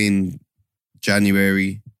campaign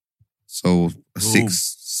January. So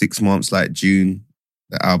 6 months, like June,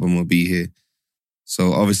 the album will be here.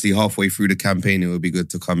 So obviously halfway through the campaign, it would be good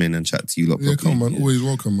to come in and chat to you lot properly. Yeah, come on, man. Always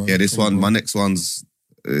welcome, man. Yeah, this one, my next one's,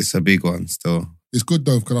 it's a big one still. It's good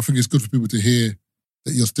though, because I think it's good for people to hear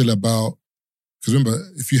that you're still about. Because remember,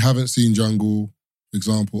 if you haven't seen Jungle, for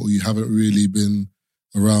example, or you haven't really been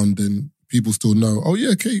around, then people still know, oh yeah,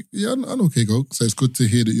 okay, yeah, I know K-Go. So it's good to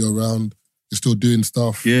hear that you're around, you're still doing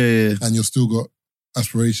stuff. Yeah. And you've still got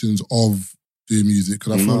aspirations of doing music.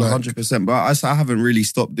 Because I feel like 100%. But I haven't really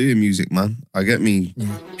stopped doing music, man. I get me.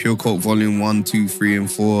 Pure Coke Volume 1, 2, 3, and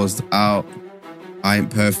 4's out. I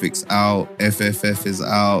Ain't Perfect's out, FFF is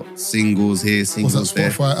out, singles here, singles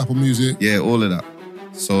there. Spotify, Apple Music? Yeah, all of that.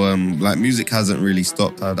 So like music hasn't really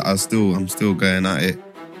stopped. I'm still going at it.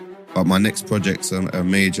 But my next project's a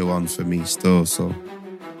major one for me still. So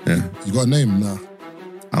yeah. You got a name now?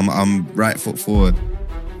 I'm Right Foot Forward.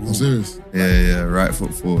 I'm serious? Yeah, Right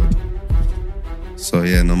Foot Forward. So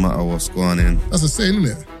yeah, no matter what's going on. That's a saying,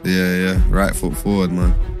 isn't it? Yeah, Right Foot Forward,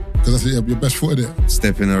 man. Because that's your best foot, isn't it?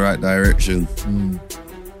 Step in the right direction.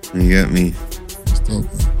 You get me? That's dope,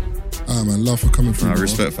 man. Man, love for coming through.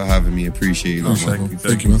 Respect for having me. Appreciate you.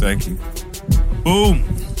 Thank you. Boom.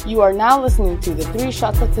 You are now listening to the 3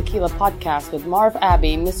 Shots of Tequila podcast with Marv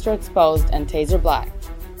Abbey, Mr. Exposed, and Taser Black.